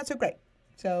Riley, maybe not so great.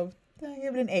 So I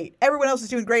give it an 8. Everyone else is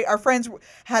doing great. Our friends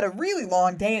had a really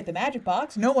long day at the Magic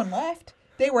Box. No one left.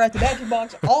 They were at the Magic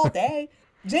Box all day.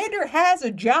 Xander has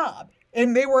a job,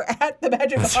 and they were at the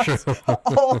Magic Box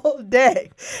all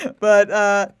day.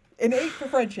 But an 8 for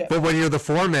friendship. But when you're the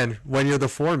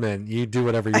foreman, you do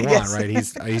whatever you want, right?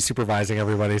 He's supervising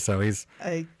everybody, so he's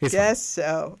guess fine.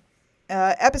 So.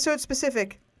 Episode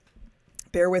specific.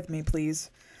 Bear with me,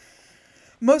 please.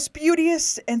 Most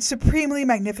beauteous and supremely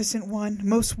magnificent one.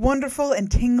 Most wonderful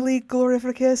and tingly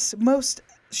glorificus. Most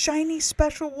shiny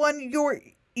special one. Your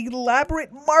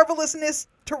elaborate marvelousness.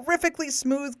 Terrifically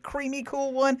smooth, creamy,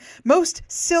 cool one. Most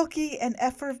silky and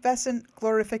effervescent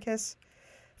glorificus.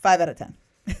 5 out of 10.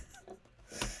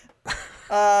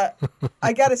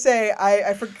 I gotta say,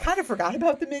 I kind of forgot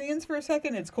about the minions for a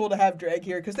second. It's cool to have Dreg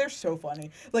here because they're so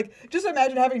funny. Like, just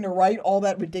imagine having to write all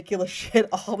that ridiculous shit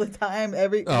all the time,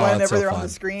 whenever they're on the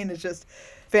screen. It's just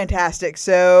fantastic.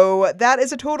 So that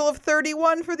is a total of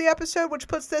 31 for the episode, which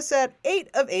puts this at 8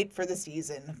 of 8 for the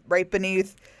season, right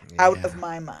beneath Out of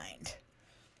My Mind.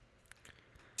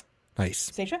 Nice.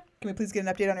 Stacia, can we please get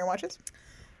an update on your watches?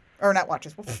 Or not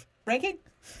watches, ranking?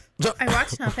 I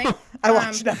watched nothing. I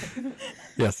watched nothing.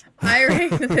 Yes. I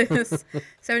rated this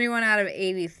 71 out of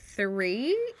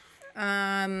 83.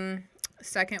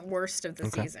 Second worst of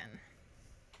the season.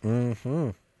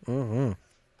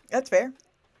 That's fair.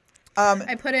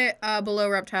 I put it below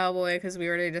Reptile Boy because we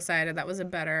already decided that was a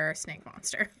better snake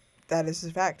monster. That is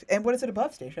a fact. And what is it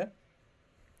above, Stacia?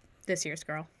 This year's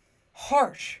girl.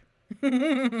 Harsh.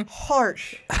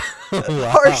 Harsh.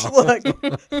 Harsh look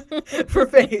for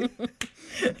Faith.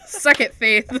 Suck it,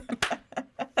 Faith.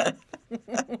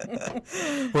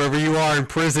 Wherever you are in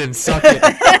prison, suck it.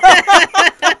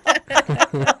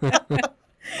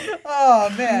 Oh,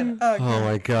 man. Okay. Oh,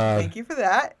 my God. Thank you for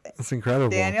that. That's incredible.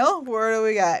 Daniel, what do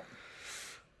we got?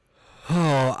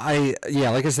 Oh,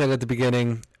 like I said at the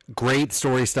beginning, great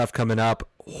story stuff coming up.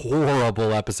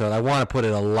 Horrible episode. I want to put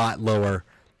it a lot lower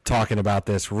talking about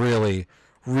this. Really,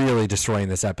 really destroying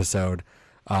this episode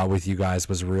with you guys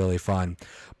was really fun.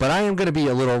 But I am going to be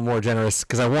a little more generous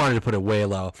because I wanted to put it way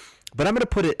low. But I'm going to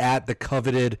put it at the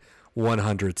coveted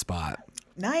 100 spot.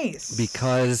 Nice.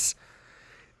 Because,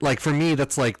 like, for me,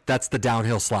 that's the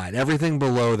downhill slide. Everything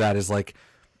below that is, like,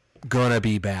 going to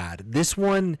be bad. This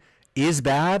one is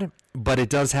bad, but it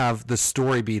does have the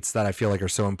story beats that I feel like are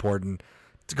so important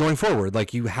to going forward.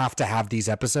 Like, you have to have these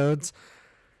episodes.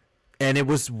 And it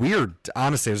was weird.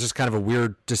 Honestly, it was just kind of a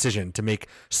weird decision to make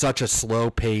such a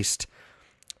slow-paced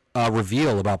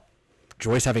reveal about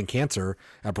Joyce having cancer,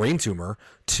 a brain tumor,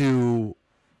 to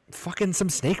fucking some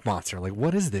snake monster. Like,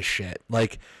 what is this shit?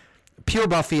 Like, pure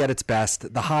Buffy at its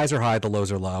best. The highs are high, the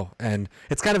lows are low, and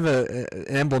it's kind of an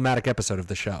emblematic episode of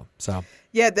the show. So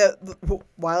yeah,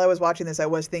 while I was watching this, I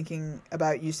was thinking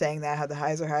about you saying that, how the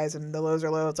highs are highs and the lows are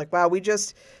low. It's like, wow, we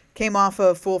just came off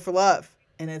of Fool for Love,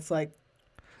 and it's like,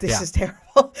 this is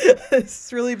terrible. This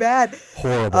is really bad.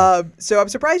 Horrible. So I'm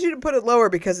surprised you didn't put it lower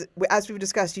because, as we've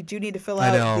discussed, you do need to fill I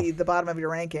out know. the bottom of your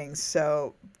rankings.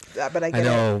 So, but I get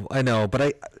I know,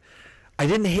 but I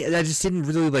didn't hate. I just didn't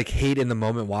really like hate in the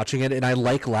moment watching it, and I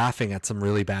like laughing at some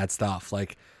really bad stuff.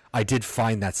 Like I did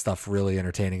find that stuff really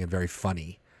entertaining and very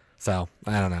funny. So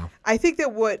I don't know. I think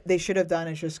that what they should have done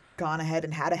is just gone ahead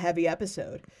and had a heavy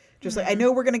episode. Just like, I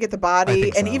know we're gonna get the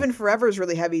body, and even Forever is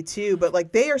really heavy too. But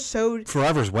like, they are so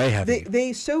Forever's way heavy.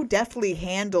 They so deftly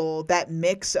handle that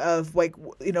mix of like,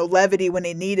 you know, levity when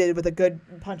they needed with a good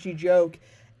punchy joke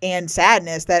and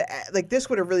sadness that like this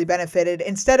would have really benefited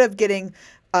instead of getting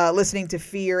listening to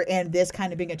Fear and this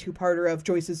kind of being a two-parter of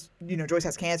Joyce's, you know, Joyce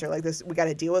has cancer, like this, we got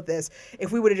to deal with this.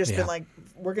 If we would have just been like,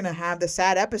 we're gonna have the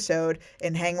sad episode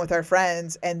and hang with our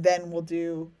friends, and then we'll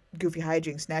do Goofy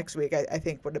Hijinks next week, I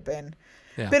think would have been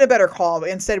a better call. But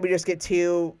instead we just get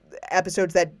 2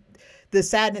 episodes that the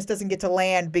sadness doesn't get to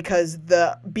land because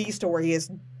the B story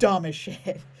is dumb as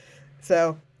shit.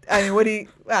 So I mean,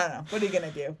 I don't know. What are you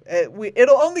gonna do?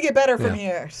 It'll only get better from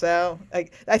here. So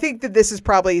I think that this is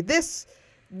probably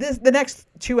the next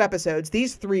 2 episodes.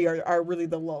 These 3 are really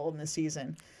the lull in the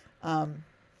season. And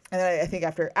then I think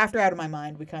after Out of My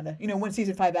Mind, we kind of, you know, when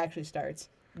season 5 actually starts,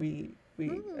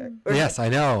 yes, I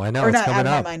know. Or It's not coming Out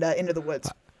of up. My Mind, Into the Woods.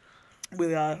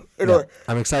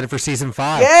 I'm excited for season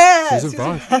 5. Yeah, season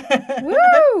 5. Woo!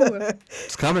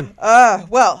 It's coming.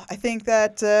 Well, I think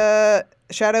that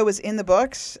Shadow is in the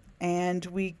books, and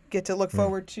we get to look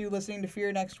forward to listening to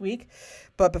Fear next week.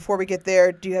 But before we get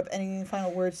there, do you have any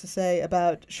final words to say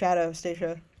about Shadow,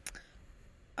 Stacia?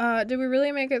 Did we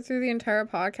really make it through the entire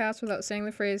podcast without saying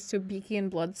the phrase Sobiki and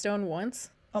Bloodstone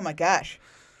once? Oh my gosh.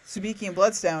 Sobiki and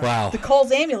Bloodstone. Wow. The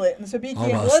Cole's Amulet and Sobiki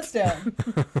and Almost. Bloodstone.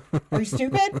 Are you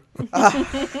stupid?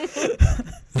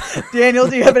 Daniel,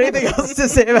 do you have anything else to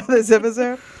say about this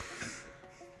episode?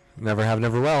 Never have,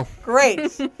 never will.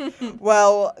 Great.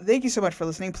 Well, thank you so much for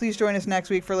listening. Please join us next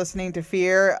week for listening to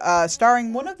Fear,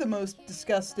 starring one of the most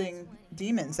disgusting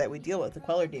demons that we deal with, the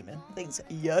Queller demon. Thing's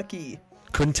yucky.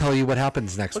 Couldn't tell you what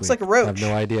happens next Looks week. like a roach. I have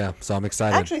no idea, so I'm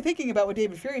excited. Actually, thinking about what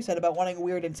David Fury said about wanting a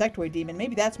weird insectoid demon,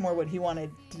 maybe that's more what he wanted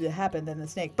to happen than the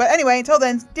snake. But anyway, until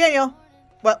then, Daniel.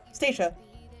 Well, Stacia,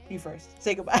 you first.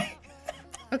 Say goodbye.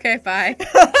 Okay, bye.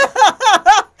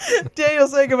 Daniel,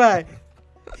 say goodbye.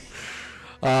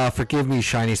 Forgive me,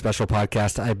 Shiny Special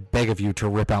Podcast. I beg of you to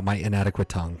rip out my inadequate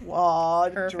tongue. Aw,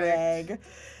 drag.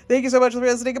 Thank you so much for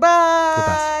listening.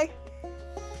 Goodbye.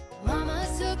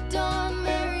 Mama's hooked on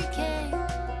Mary Kay,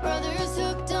 brother's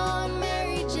hooked on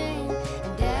Mary Jane,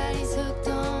 and daddy's hooked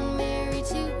on Mary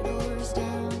Two Doors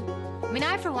Down. I mean,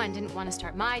 I, for one, didn't want to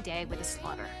start my day with a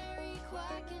slaughter.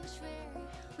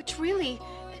 Which really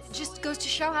just goes to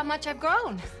show how much I've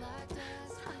grown.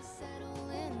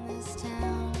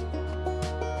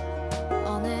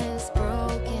 On this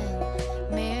broken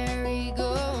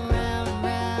merry-go-round,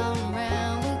 round,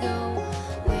 round we go.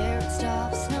 Where it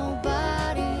stops,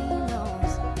 nobody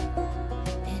knows,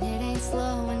 and it ain't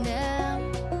slowing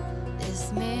down.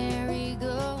 This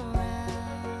merry-go-round.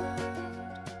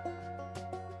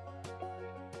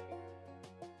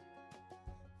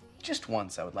 Just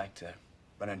once, I would like to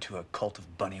run into a cult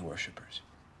of bunny worshippers.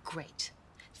 Great.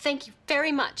 Thank you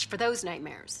very much for those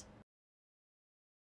nightmares.